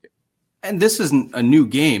Angeles market. And this isn't a new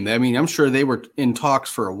game. I mean, I'm sure they were in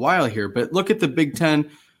talks for a while here, but look at the Big Ten.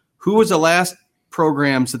 Who was the last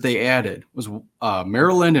programs that they added? It was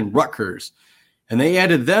Maryland and Rutgers. And they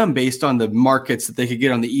added them based on the markets that they could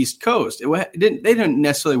get on the East Coast. They didn't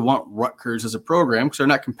necessarily want Rutgers as a program because they're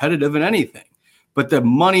not competitive in anything. But the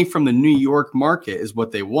money from the New York market is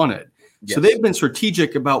what they wanted. Yes. So they've been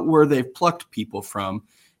strategic about where they've plucked people from.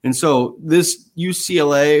 And so this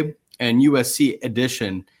UCLA and USC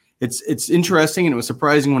addition, it's interesting, and it was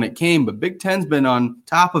surprising when it came, but Big Ten's been on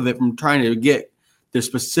top of it from trying to get their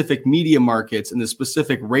specific media markets and the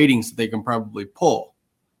specific ratings that they can probably pull.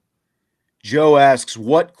 Joe asks,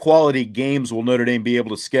 what quality games will Notre Dame be able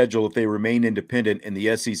to schedule if they remain independent and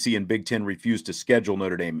the SEC and Big Ten refuse to schedule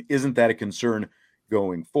Notre Dame? Isn't that a concern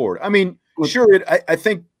going forward? I mean, sure, I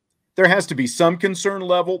think there has to be some concern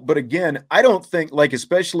level, but again, I don't think,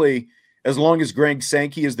 especially as long as Greg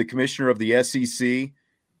Sankey is the commissioner of the SEC,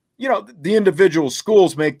 the individual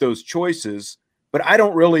schools make those choices, but I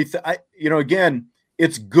don't really, again,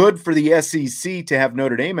 it's good for the SEC to have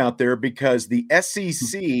Notre Dame out there because the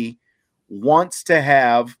SEC wants to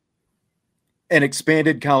have an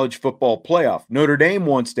expanded college football playoff. Notre Dame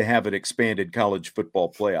wants to have an expanded college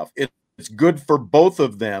football playoff. It's good for both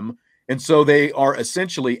of them, and so they are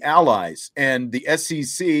essentially allies. And the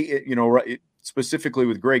SEC, specifically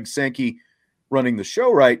with Greg Sankey running the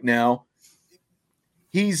show right now,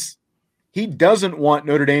 he doesn't want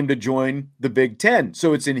Notre Dame to join the Big Ten.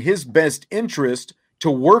 So it's in his best interest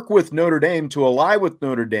to work with Notre Dame, to ally with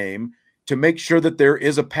Notre Dame, to make sure that there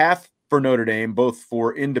is a path for Notre Dame, both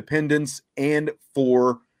for independence and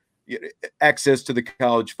for access to the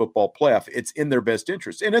college football playoff. It's in their best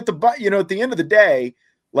interest. And at the end of the day,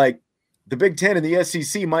 the Big Ten and the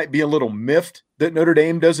SEC might be a little miffed that Notre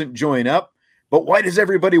Dame doesn't join up, but why does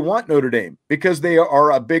everybody want Notre Dame? Because they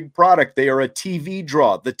are a big product. They are a TV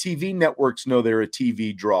draw. The TV networks know they're a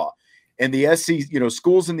TV draw. And the SEC,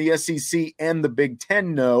 schools in the SEC and the Big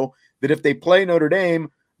Ten know that if they play Notre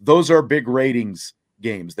Dame, those are big ratings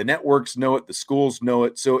games. The networks know it. The schools know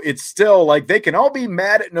it. So it's still they can all be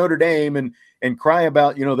mad at Notre Dame and cry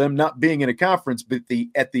about, them not being in a conference. But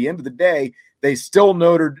at the end of the day, they still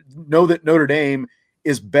know that Notre Dame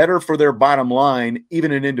is better for their bottom line.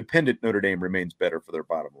 Even an independent Notre Dame remains better for their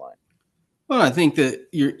bottom line. Well, I think that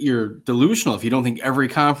you're delusional if you don't think every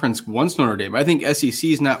conference wants Notre Dame. I think SEC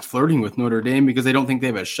is not flirting with Notre Dame because they don't think they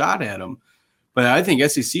have a shot at them. But I think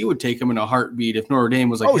SEC would take them in a heartbeat if Notre Dame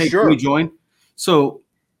was hey, sure. Can we join? So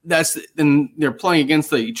then they're playing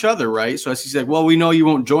against each other, right? So SEC's like, well, we know you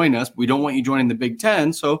won't join us. We don't want you joining the Big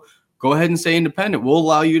Ten. So go ahead and stay independent. We'll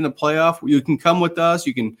allow you in the playoff. You can come with us.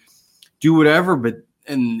 You can do whatever.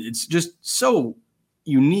 And it's just so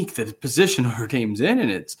unique the position Notre Dame's in. And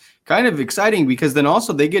it's kind of exciting because then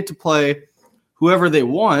also they get to play whoever they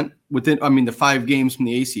want within, the 5 games from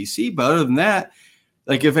the ACC. But other than that,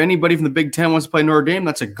 if anybody from the Big Ten wants to play Notre Dame,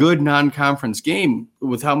 that's a good non-conference game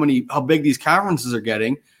with how big these conferences are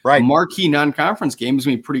getting. Right. A marquee non-conference game is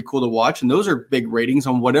going to be pretty cool to watch. And those are big ratings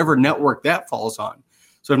on whatever network that falls on.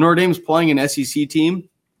 So if Notre Dame's playing an SEC team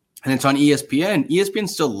and it's on ESPN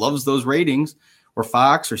still loves those ratings, or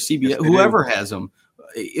Fox or CBS, yes, whoever has them.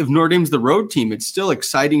 If Notre Dame's the road team, it's still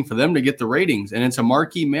exciting for them to get the ratings. And it's a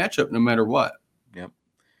marquee matchup no matter what. Yep.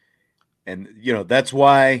 And, that's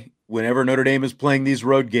why whenever Notre Dame is playing these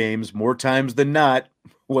road games, more times than not,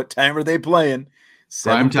 what time are they playing?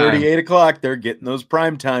 7:30, 8 o'clock. They're getting those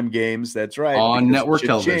primetime games. That's right. On network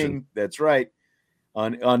television. That's right.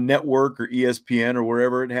 On network or ESPN or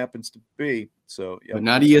wherever it happens to be. So, yeah. But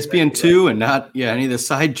not ESPN2 and not any of the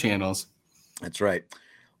side channels. That's right.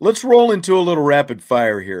 Let's roll into a little rapid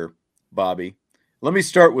fire here, Bobby. Let me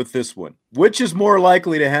start with this one. Which is more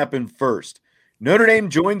likely to happen first? Notre Dame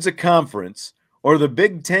joins a conference or the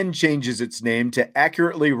Big Ten changes its name to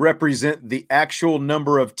accurately represent the actual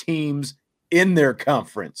number of teams in their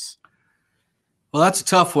conference? Well, that's a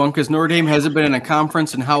tough one because Notre Dame hasn't been in a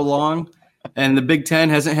conference in how long? And the Big Ten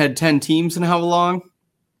hasn't had 10 teams in how long?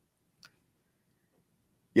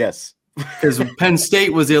 Yes. Because Penn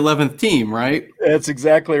State was the 11th team, right? That's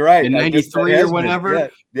exactly right. In 93 or whenever.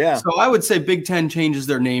 Yeah. So I would say Big Ten changes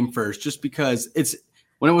their name first just because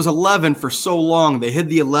when it was 11 for so long, they hid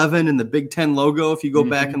the 11 in the Big Ten logo. If you go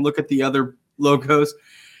back and look at the other logos.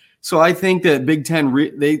 So I think that Big Ten,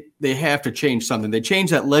 they have to change something. They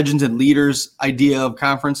changed that legends and leaders idea of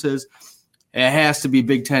conferences. It has to be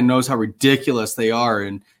Big Ten knows how ridiculous they are,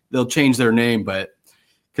 and they'll change their name. But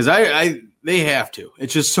because they have to.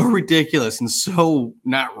 It's just so ridiculous and so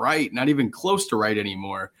not right, not even close to right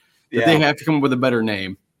anymore. That they have to come up with a better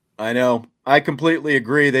name. I know. I completely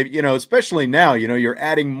agree. They, especially now, you're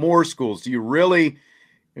adding more schools. Are you really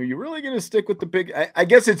going to stick with the big? I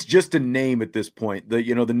guess it's just a name at this point. The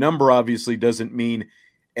number obviously doesn't mean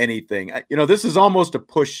anything. This is almost a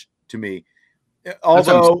push to me.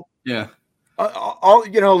 Although,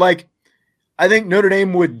 I think Notre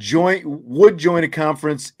Dame would join a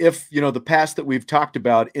conference if the paths that we've talked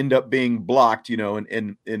about end up being blocked.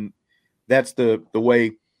 And that's the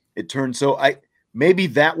way it turns. So maybe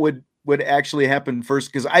that would actually happen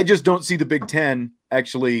first, because I just don't see the Big Ten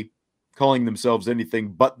actually calling themselves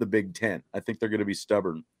anything but the Big Ten. I think they're going to be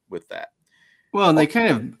stubborn with that. Well, and they kind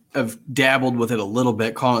of have dabbled with it a little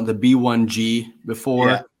bit, calling it the B1G before.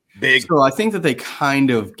 Yeah, big. So I think that they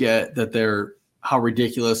kind of get that how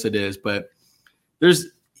ridiculous it is, but there's,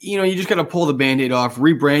 you just got to pull the Band-Aid off,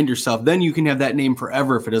 rebrand yourself. Then you can have that name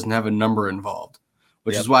forever if it doesn't have a number involved,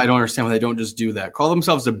 which is why I don't understand why they don't just do that. Call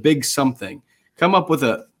themselves a big something. Come up with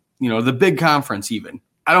the big conference even.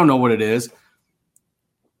 I don't know what it is.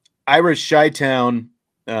 Irish Chi-Town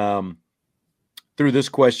threw this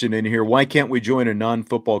question in here. Why can't we join a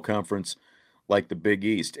non-football conference like the Big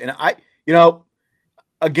East? And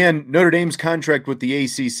again, Notre Dame's contract with the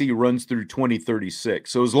ACC runs through 2036.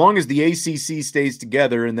 So as long as the ACC stays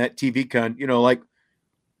together and that TV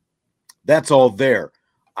that's all there.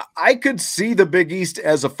 I could see the Big East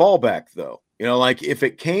as a fallback, though. If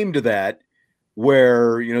it came to that,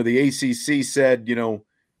 where the ACC said,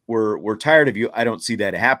 we're tired of you. I don't see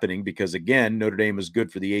that happening because, again, Notre Dame is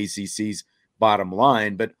good for the ACC's bottom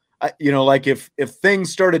line. But if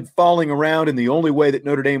things started falling around and the only way that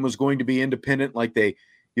Notre Dame was going to be independent, like they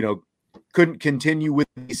couldn't continue with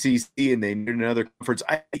the ACC and they needed another conference,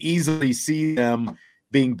 I easily see them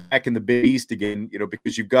being back in the Big East again.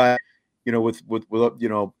 Because you've got with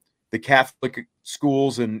the Catholic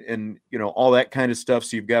schools and all that kind of stuff.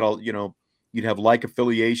 So you've got all you'd have like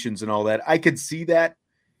affiliations and all that. I could see that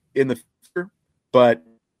in the future, but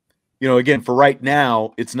again, for right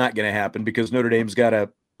now, it's not going to happen because Notre Dame's got a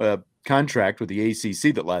contract with the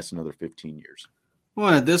ACC that lasts another 15 years.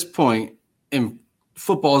 Well, at this point, in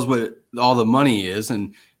football is what all the money is,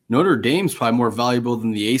 and Notre Dame's probably more valuable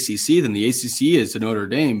than the ACC is to Notre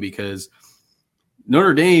Dame, because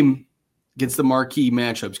Notre Dame gets the marquee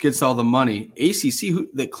matchups, gets all the money.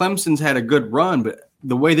 ACC, that Clemson's had a good run, but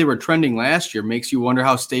the way they were trending last year makes you wonder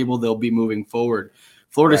how stable they'll be moving forward.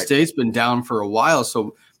 Florida State's been down for a while,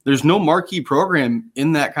 so there's no marquee program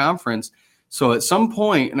in that conference. So at some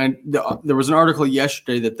point, and there was an article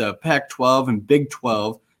yesterday that the Pac-12 and Big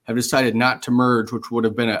 12 have decided not to merge, which would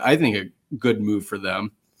have been, I think, a good move for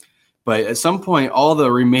them. But at some point, all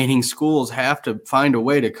the remaining schools have to find a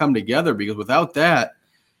way to come together, because without that,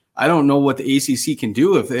 I don't know what the ACC can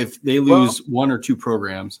do if they lose one or two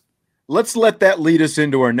programs. Let's let that lead us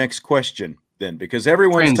into our next question then, because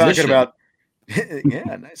everyone's talking about –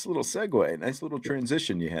 yeah, nice little segue, nice little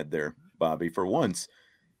transition you had there, Bobby, for once.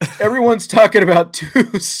 Everyone's talking about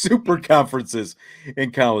two super conferences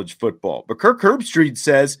in college football. But Kirk Herbstreit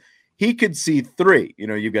says he could see three.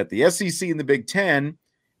 You've got the SEC and the Big Ten,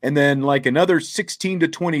 and then like another 16 to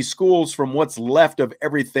 20 schools from what's left of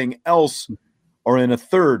everything else are in a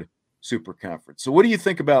third super conference. So what do you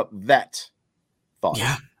think about that thought?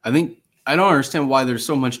 Yeah, I don't understand why there's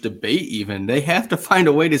so much debate even. They have to find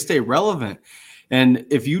a way to stay relevant. And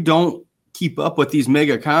if you don't keep up with these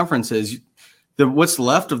mega conferences, what's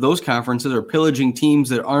left of those conferences are pillaging teams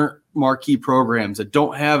that aren't marquee programs, that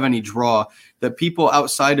don't have any draw, that people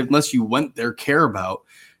outside of, unless you went there, care about.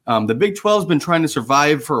 The Big 12 has been trying to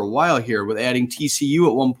survive for a while here with adding TCU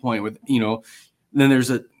at one point with, then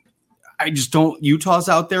there's Utah's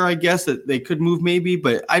out there, I guess, that they could move maybe,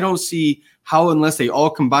 but I don't see how, unless they all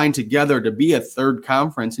combine together to be a third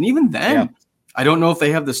conference. And even then, I don't know if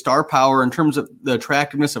they have the star power in terms of the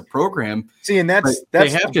attractiveness of program. See, and that's they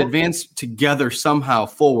have to advance together somehow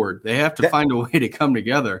forward. They have to find a way to come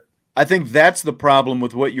together. I think that's the problem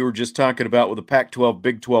with what you were just talking about with the Pac-12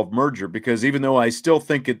 Big 12 merger, because even though I still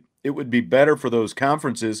think it would be better for those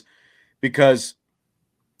conferences, because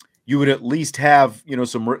you would at least have,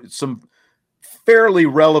 some fairly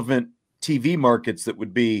relevant TV markets that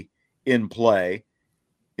would be in play,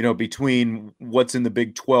 between what's in the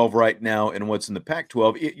Big 12 right now and what's in the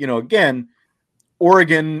Pac-12. Again,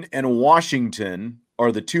 Oregon and Washington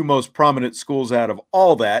are the two most prominent schools out of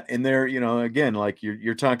all that. And they're, again, like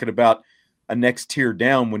you're talking about a next tier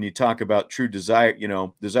down when you talk about true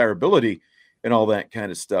desirability and all that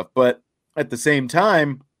kind of stuff. But at the same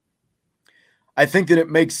time, I think that it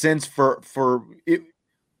makes sense for it.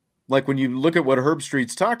 Like when you look at what Herb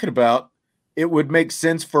Street's talking about, it would make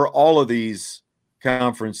sense for all of these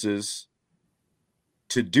conferences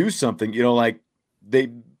to do something, like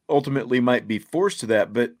they ultimately might be forced to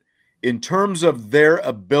that. But in terms of their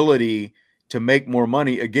ability to make more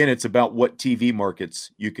money, again, it's about what TV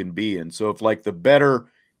markets you can be in. So if like the better,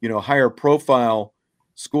 higher profile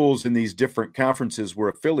schools in these different conferences were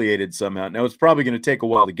affiliated somehow. Now it's probably going to take a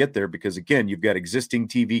while to get there because again, you've got existing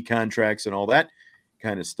TV contracts and all that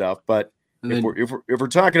kind of stuff. But if we're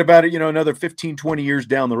talking about it, another 15, 20 years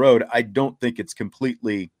down the road, I don't think it's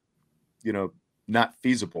completely, not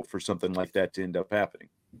feasible for something like that to end up happening.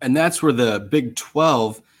 And that's where the Big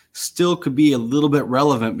 12 still could be a little bit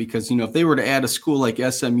relevant because, if they were to add a school like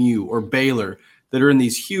SMU or Baylor that are in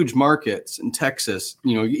these huge markets in Texas,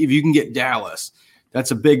 if you can get Dallas,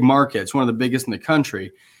 that's a big market. It's one of the biggest in the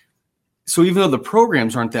country. So even though the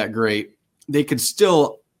programs aren't that great, they could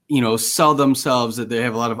still, sell themselves that they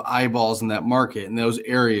have a lot of eyeballs in that market in those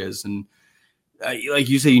areas. And like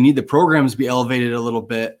you say, you need the programs to be elevated a little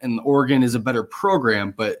bit, and Oregon is a better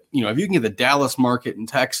program. But, if you can get the Dallas market in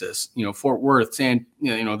Texas, Fort Worth,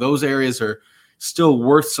 those areas are still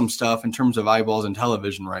worth some stuff in terms of eyeballs and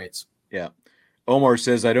television rights. Yeah. Omar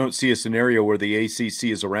says, I don't see a scenario where the ACC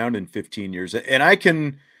is around in 15 years. And I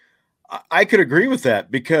could agree with that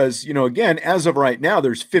because, again, as of right now,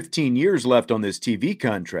 there's 15 years left on this TV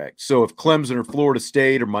contract. So if Clemson or Florida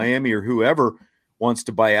State or Miami or whoever wants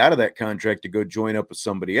to buy out of that contract to go join up with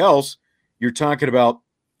somebody else, you're talking about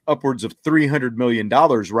upwards of $300 million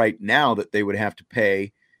right now that they would have to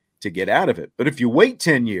pay to get out of it. But if you wait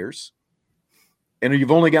 10 years and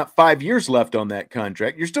you've only got 5 years left on that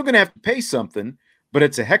contract, you're still going to have to pay something, but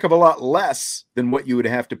it's a heck of a lot less than what you would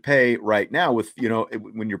have to pay right now with,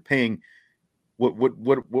 when you're paying what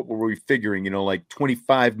were we figuring, like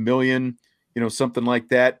 25 million, something like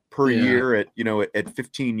that per year at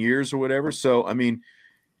 15 years or whatever. So, I mean,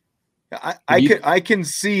 I can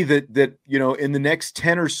see that, in the next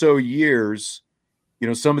 10 or so years,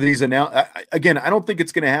 some of these again, I don't think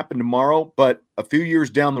it's going to happen tomorrow, but a few years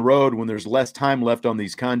down the road when there's less time left on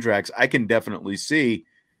these contracts, I can definitely see,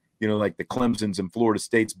 like the Clemsons and Florida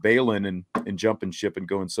States bailing and jumping ship and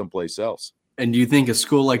going someplace else. And do you think a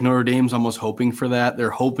school like Notre Dame's almost hoping for that?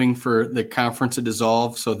 They're hoping for the conference to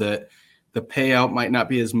dissolve so that the payout might not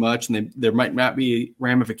be as much and there might not be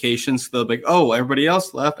ramifications. So they'll be like, oh, everybody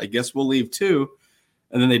else left. I guess we'll leave too.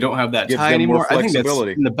 And then they don't have that tie anymore. I think that's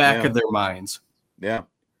in the back of their minds. Yeah.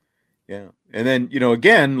 Yeah. And then,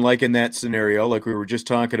 again, like in that scenario, like we were just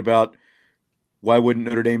talking about, why wouldn't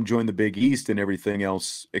Notre Dame join the Big East and everything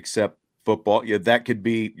else except football? Yeah, that could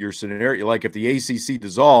be your scenario. Like if the ACC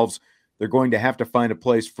dissolves, they're going to have to find a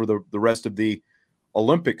place for the rest of the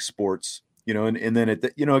Olympic sports, and then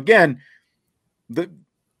again,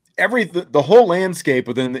 the whole landscape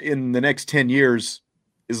in the next 10 years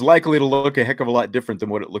is likely to look a heck of a lot different than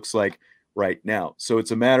what it looks like right now. So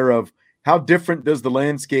it's a matter of how different does the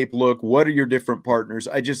landscape look? What are your different partners?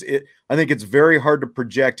 I think it's very hard to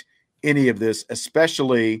project any of this,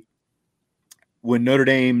 especially when Notre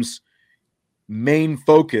Dame's main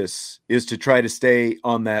focus is to try to stay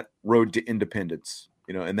on that road to independence,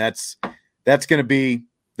 and that's going to be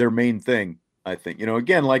their main thing, I think.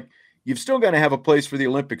 Again, like you've still got to have a place for the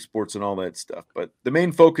Olympic sports and all that stuff, but the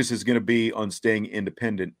main focus is going to be on staying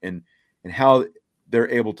independent, and how they're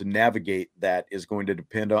able to navigate that is going to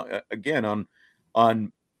depend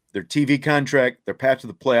on their TV contract, their path to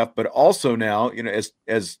the playoff, but also now,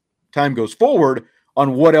 as time goes forward,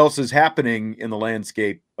 on what else is happening in the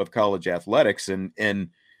landscape of college athletics, and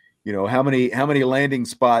how many landing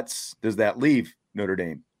spots does that leave Notre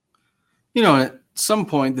Dame? At some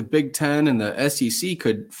point, the Big Ten and the SEC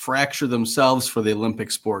could fracture themselves for the Olympic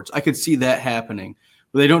sports. I could see that happening,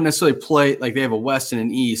 but they don't necessarily play like they have a West and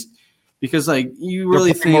an East, because like you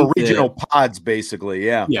really think more regional pods, basically,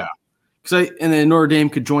 yeah. And then Notre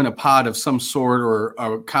Dame could join a pod of some sort or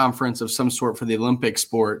a conference of some sort for the Olympic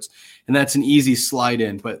sports, and that's an easy slide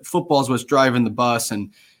in. But football is what's driving the bus,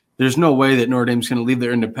 and there's no way that Notre Dame's going to leave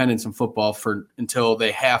their independence in football until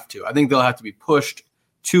they have to. I think they'll have to be pushed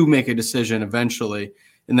to make a decision eventually,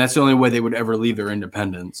 and that's the only way they would ever leave their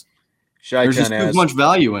independence. There's just too much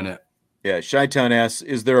value in it. Yeah, Chi-Town asks,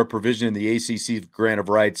 is there a provision in the ACC grant of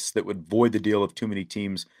rights that would void the deal if too many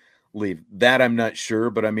teams leave? That I'm not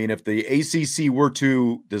sure, but I mean, if the ACC were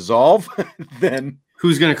to dissolve, then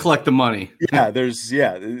who's going to collect the money? Then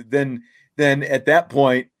at that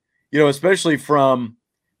point, especially from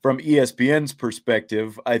from ESPN's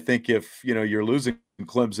perspective, I think if, you're losing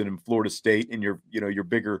Clemson and Florida State and your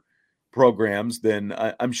bigger programs, then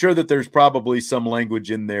I'm sure that there's probably some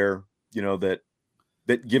language in there,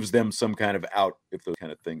 that gives them some kind of out if those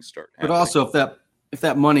kind of things start happening. But also if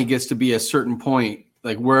that money gets to be a certain point,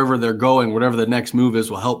 like wherever they're going, whatever the next move is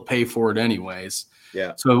will help pay for it anyways.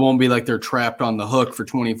 Yeah. So it won't be like they're trapped on the hook for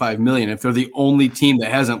 $25 million. If they're the only team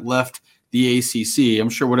that hasn't left the ACC, I'm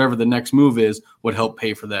sure whatever the next move is would help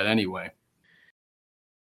pay for that anyway.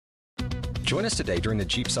 Join us today during the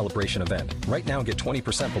Jeep Celebration event. Right now, get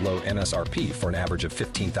 20% below MSRP for an average of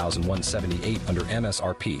 $15,178 under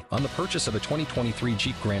MSRP on the purchase of a 2023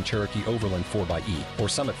 Jeep Grand Cherokee Overland 4xE or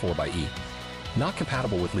Summit 4xE. Not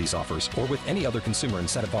compatible with lease offers or with any other consumer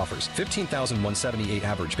incentive offers. $15,178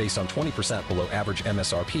 average based on 20% below average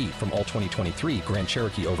MSRP from all 2023 Grand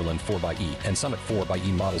Cherokee Overland 4xE and Summit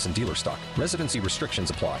 4xE models in dealer stock. Residency restrictions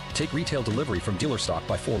apply. Take retail delivery from dealer stock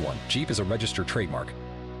by 4/1. Jeep is a registered trademark.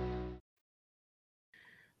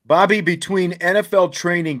 Bobby, between NFL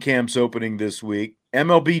training camps opening this week,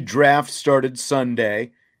 MLB draft started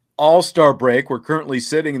Sunday, All-Star break. We're currently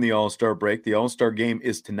sitting in the All-Star break. The All-Star game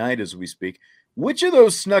is tonight as we speak. Which of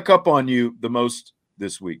those snuck up on you the most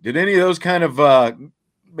this week? Did any of those kind of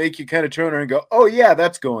make you kind of turn around and go, oh, yeah,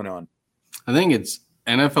 that's going on? I think it's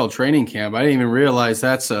NFL training camp. I didn't even realize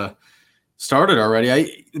that's started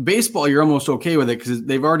already. Baseball, you're almost okay with it because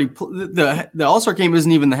they've already the All-Star game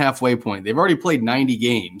isn't even the halfway point. They've already played 90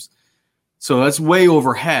 games, so that's way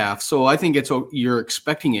over half. So I think you're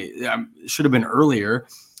expecting it. It should have been earlier.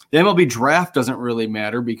 The MLB draft doesn't really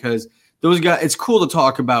matter because those guys. It's cool to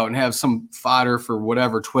talk about and have some fodder for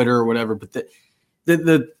whatever Twitter or whatever, but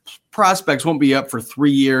the prospects won't be up for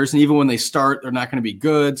 3 years, and even when they start, they're not going to be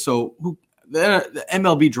good. So the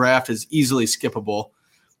MLB draft is easily skippable.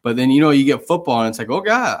 But then, you get football and it's like, oh,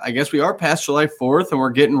 God, I guess we are past July 4th and we're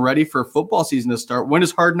getting ready for football season to start. When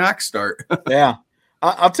does Hard Knocks start? Yeah.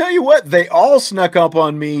 I'll tell you what, they all snuck up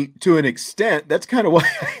on me to an extent. That's kind of why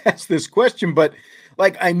I asked this question. But,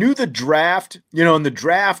 I knew the draft, and the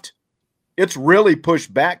draft, it's really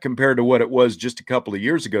pushed back compared to what it was just a couple of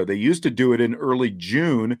years ago. They used to do it in early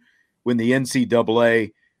June when the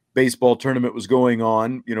NCAA baseball tournament was going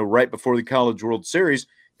on, right before the College World Series.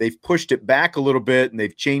 They've pushed it back a little bit and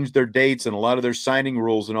they've changed their dates and a lot of their signing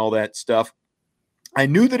rules and all that stuff. I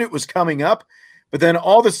knew that it was coming up, but then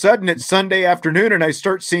all of a sudden it's Sunday afternoon and I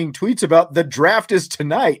start seeing tweets about the draft is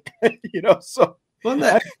tonight, so. Well,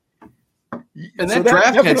 that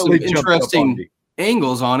draft had some interesting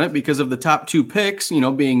angles on it because of the top 2 picks,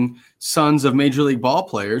 being sons of Major League ball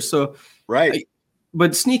players. So, right.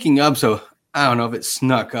 But sneaking up. So I don't know if it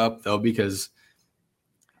snuck up though, because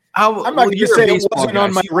I'm not going to say it wasn't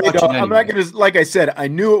on my radar. I'm not going to, like I said, I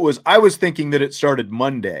knew it was. I was thinking that it started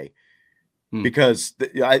Monday because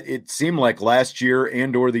it seemed like last year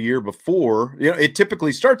and or the year before, it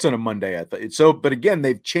typically starts on a Monday. I thought so, but again,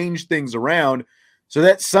 they've changed things around. So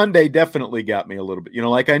that Sunday definitely got me a little bit.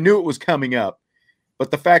 I knew it was coming up,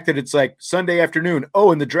 but the fact that it's like Sunday afternoon.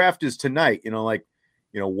 Oh, and the draft is tonight.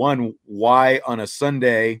 Why on a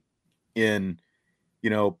Sunday in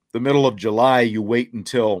the middle of July, you wait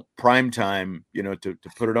until prime time, to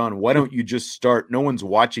put it on. Why don't you just start? No one's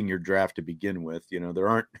watching your draft to begin with. There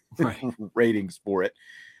aren't ratings for it.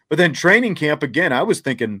 But then training camp, again, I was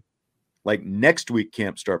thinking like next week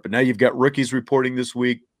camp start. But now you've got rookies reporting this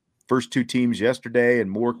week, first 2 teams yesterday and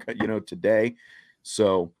more, today.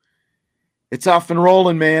 So it's off and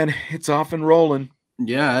rolling, man. It's off and rolling.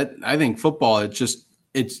 Yeah, I think football, it's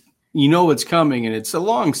it's coming and it's a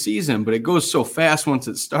long season, but it goes so fast once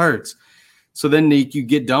it starts. So then you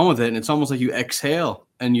get done with it and it's almost like you exhale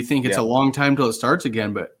and you think it's a long time till it starts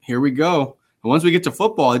again, but here we go. And once we get to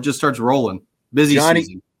football, it just starts rolling. Busy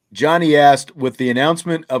season. Johnny asked, with the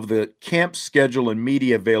announcement of the camp schedule and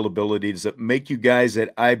media availability, does it make you guys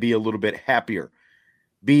at IB a little bit happier?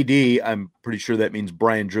 BD, I'm pretty sure that means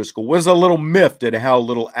Brian Driscoll, was a little miffed at how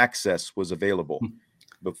little access was available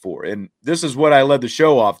before. And this is what I led the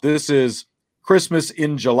show off. This is Christmas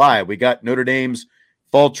in July. We got Notre Dame's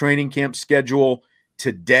fall training camp schedule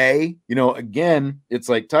today. Again, it's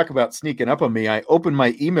like, talk about sneaking up on me. I opened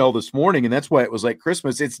my email this morning and that's why it was like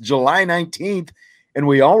Christmas. It's July 19th and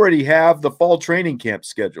we already have the fall training camp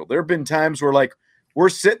schedule. There have been times where we're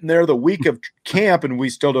sitting there the week of camp and we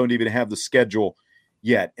still don't even have the schedule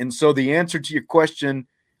yet. And so the answer to your question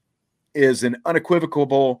is an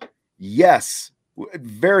unequivocal yes.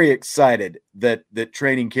 Very excited that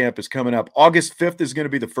training camp is coming up. August 5th is going to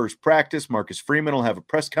be the first practice. Marcus Freeman will have a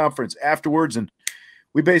press conference afterwards, and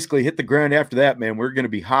we basically hit the ground after that, man. We're going to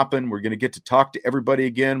be hopping. We're going to get to talk to everybody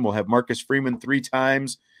again. We'll have Marcus Freeman 3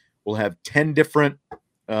 times. We'll have 10 different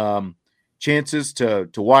chances to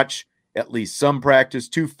watch at least some practice,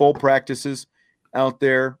 2 full practices out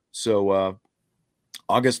there. So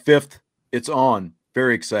August 5th, it's on.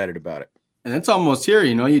 Very excited about it. And it's almost here.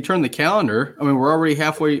 You turn the calendar. I mean, we're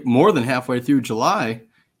already more than halfway through July.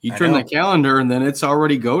 You turn the calendar, and then it's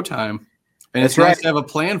already go time. And it's nice to have a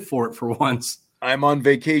plan for it for once. I'm on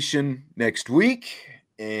vacation next week,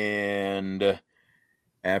 and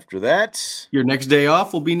after that, your next day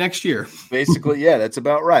off will be next year. Basically, yeah, that's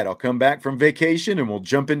about right. I'll come back from vacation, and we'll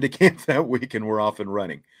jump into camp that week, and we're off and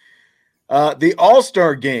running. The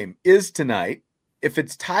All-Star game is tonight. If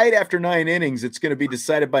it's tied after 9 innings, it's going to be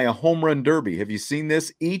decided by a home run derby. Have you seen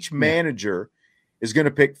this? Each manager is going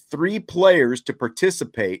to pick 3 players to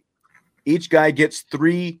participate. Each guy gets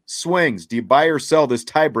 3 swings. Do you buy or sell this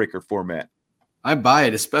tiebreaker format? I buy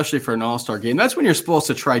it, especially for an all-star game. That's when you're supposed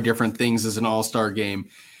to try different things as an all-star game.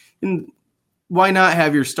 And why not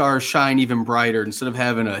have your stars shine even brighter instead of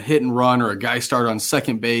having a hit and run or a guy start on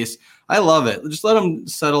second base? I love it. Just let them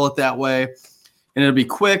settle it that way. And it'll be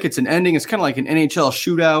quick. It's an ending. It's kind of like an NHL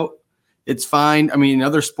shootout. It's fine. I mean, in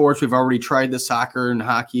other sports, we've already tried the soccer and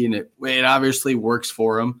hockey, and it obviously works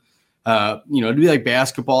for them. It'd be like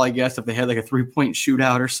basketball, I guess, if they had like a 3-point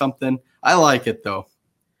shootout or something. I like it, though.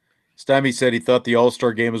 Stymie said he thought the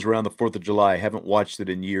All-Star game was around the 4th of July. I haven't watched it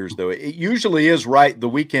in years, though. It usually is right the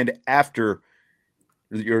weekend after,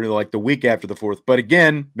 or like the week after the 4th. But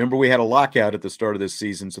again, remember we had a lockout at the start of this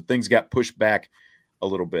season, so things got pushed back a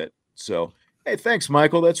little bit. So, hey, thanks,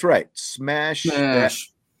 Michael. That's right. Smash.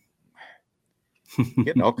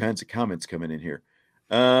 Getting all kinds of comments coming in here.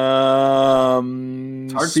 It's hard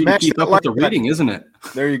for you to keep up with the reading, isn't it?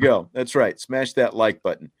 There you go. That's right. Smash that like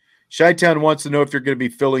button. Chi-Town wants to know if you're going to be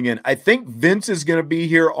filling in. I think Vince is going to be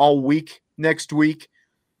here all week next week.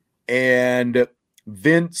 And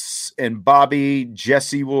Vince and Bobby,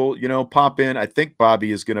 Jesse will, pop in. I think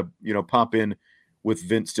Bobby is going to, pop in with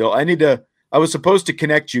Vince still. I was supposed to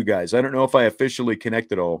connect you guys. I don't know if I officially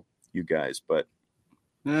connected all you guys, but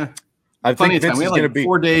I think Vince is going to be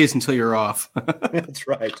 4 days until you're off. That's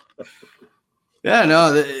right. Yeah,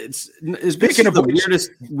 no, it's speaking of the weirdest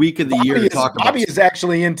week of the year to talk about. Bobby is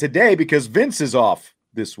actually in today because Vince is off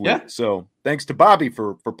this week. Yeah. So thanks to Bobby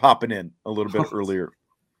for popping in a little bit earlier.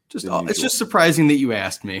 It's just surprising that you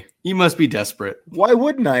asked me. You must be desperate. Why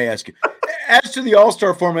wouldn't I ask you? As to the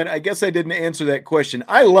All-Star format, I guess I didn't answer that question.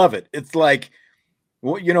 I love it. It's like,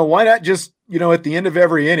 well, why not just, at the end of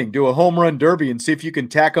every inning, do a home run derby and see if you can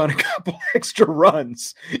tack on a couple extra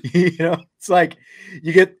runs. It's like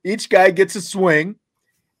each guy gets a swing.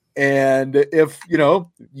 And if,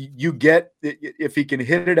 if he can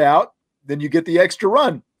hit it out, then you get the extra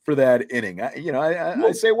run for that inning.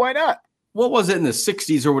 I say, why not? What was it in the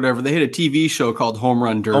 60s or whatever? They had a TV show called Home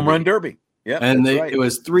Run Derby. Home Run Derby. Yeah. And it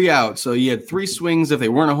was 3 outs. So you had 3 swings. If they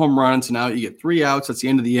weren't a home run, it's an out. You get 3 outs. That's the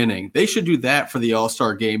end of the inning. They should do that for the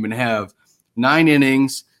All-Star game and have 9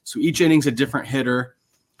 innings. So each inning's a different hitter.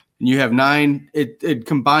 And you have 9. It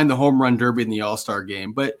combined the Home Run Derby and the All-Star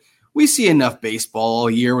game. But we see enough baseball all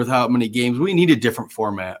year without many games. We need a different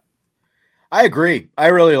format. I agree. I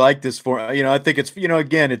really like this format. I think it's,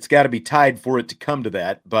 again, it's got to be tied for it to come to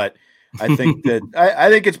that. But I think that I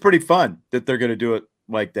think it's pretty fun that they're going to do it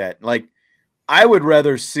like that. Like, I would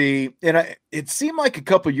rather see, and it seemed like a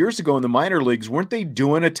couple years ago in the minor leagues, weren't they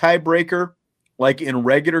doing a tiebreaker like in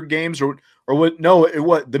regular games or what? No,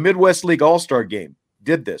 the Midwest League All-Star game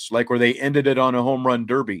did this, like where they ended it on a home run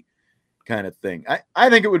derby kind of thing. I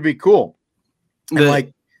think it would be cool.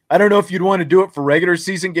 And I don't know if you'd want to do it for regular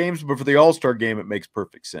season games, but for the All-Star game, it makes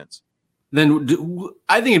perfect sense. Then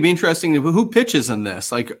I think it'd be interesting who pitches in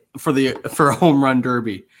this, like for a home run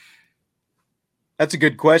derby. That's a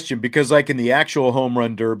good question because, like in the actual home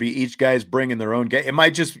run derby, each guy's bringing their own game. It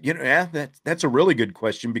might just, that's a really good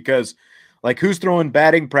question because, like, who's throwing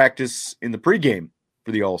batting practice in the pregame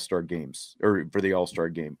for the All-Star games or for the All-Star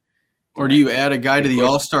game? Or do you add a guy to the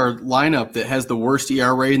All-Star lineup that has the worst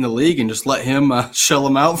ERA in the league and just let him shell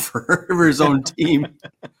him out for his own team?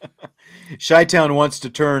 Chi-Town wants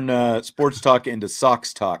to turn sports talk into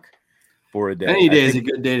Sox talk for a day. Any day is a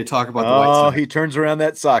good day to talk about the White Sox. He turns around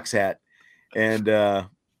that Sox hat. And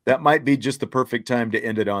that might be just the perfect time to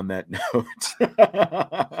end it on that note.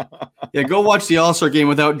 Yeah, go watch the All-Star game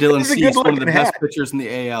without Dylan Cease, one of the best pitchers in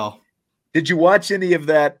the AL. Did you watch any of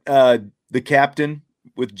that, the captain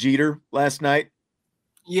with Jeter last night?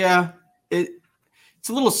 Yeah, it's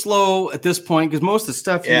a little slow at this point because most of the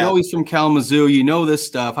stuff, he's from Kalamazoo, this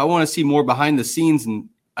stuff. I want to see more behind the scenes, and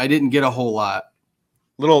I didn't get a whole lot.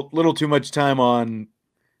 Little too much time on,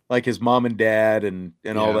 like, his mom and dad and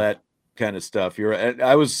all that kind of stuff.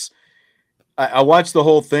 I was I watched the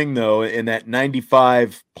whole thing though in that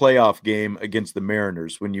 '95 playoff game against the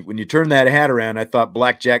Mariners. When you turn that hat around, I thought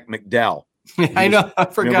Blackjack McDowell. I know. I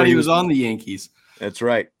forgot he was on the Yankees. That's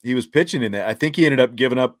right. He was pitching in that. I think he ended up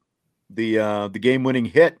giving up the game-winning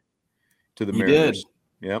hit to the Mariners.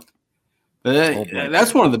 Did. Yep. But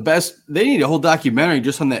that's one of the best. They need a whole documentary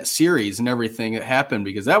just on that series and everything that happened,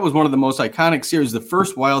 because that was one of the most iconic series, the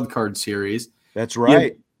first wild card series. That's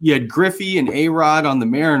right. You had Griffey and A-Rod on the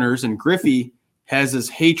Mariners, and Griffey has this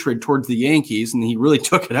hatred towards the Yankees, and he really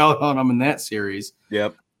took it out on them in that series.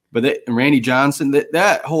 Yep. But Randy Johnson,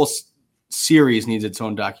 that whole series needs its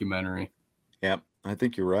own documentary. Yep, I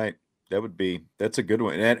think you're right. That's a good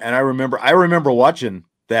one. And I remember watching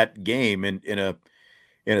that game in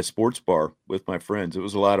a sports bar with my friends. It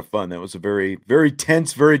was a lot of fun. That was a very, very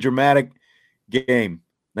tense, very dramatic game.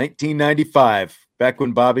 1995, back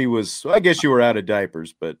when Bobby was, I guess you were out of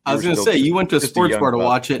diapers, but I was going to say, you went to a sports bar to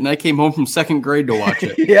watch it, and I came home from second grade to watch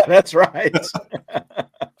it. Yeah, that's right.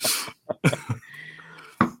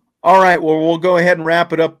 All right, well, we'll go ahead and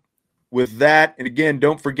wrap it up with that. And again,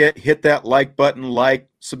 don't forget, hit that like button,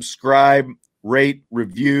 subscribe, rate,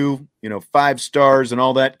 review, 5 stars and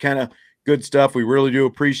all that kind of good stuff. We really do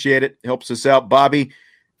appreciate it. Helps us out. Bobby,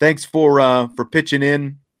 thanks for pitching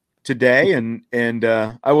in today, and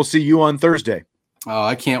I will see you on Thursday. Oh,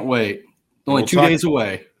 I can't wait. Only 2 days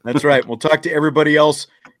away. That's right. We'll talk to everybody else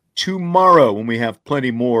tomorrow when we have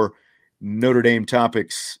plenty more Notre Dame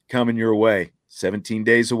topics coming your way. 17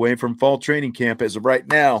 days away from fall training camp. As of right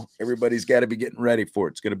now, everybody's got to be getting ready for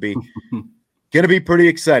it. It's going to be pretty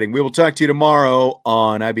exciting. We will talk to you tomorrow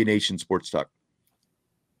on IB Nation Sports Talk.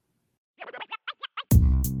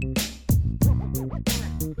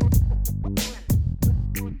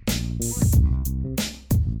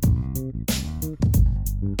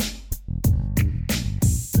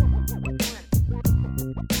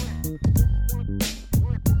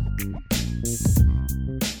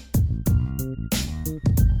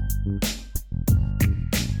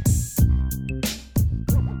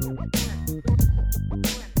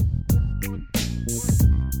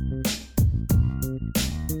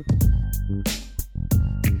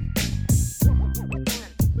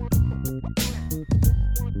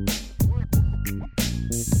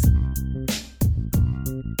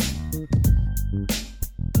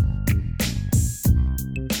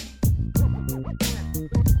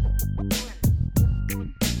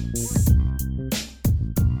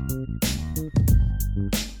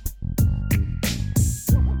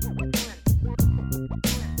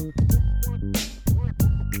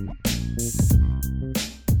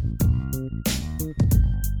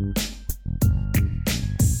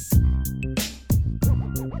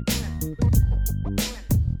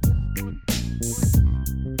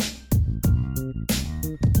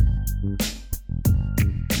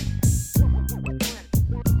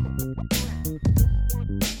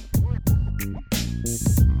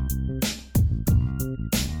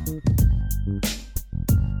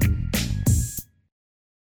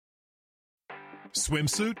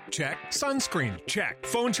 Swimsuit? Check. Sunscreen? Check.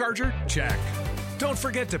 Phone charger? Check. Don't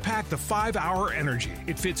forget to pack the 5-Hour Energy.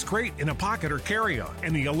 It fits great in a pocket or carry-on,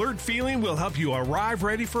 and the alert feeling will help you arrive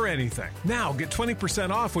ready for anything. Now get 20%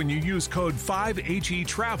 off when you use code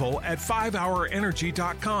 5HETRAVEL at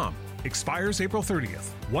 5hourenergy.com. Expires April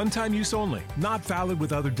 30th. One-time use only. Not valid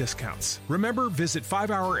with other discounts. Remember, visit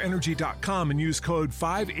 5hourenergy.com and use code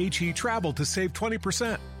 5HETRAVEL to save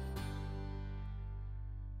 20%.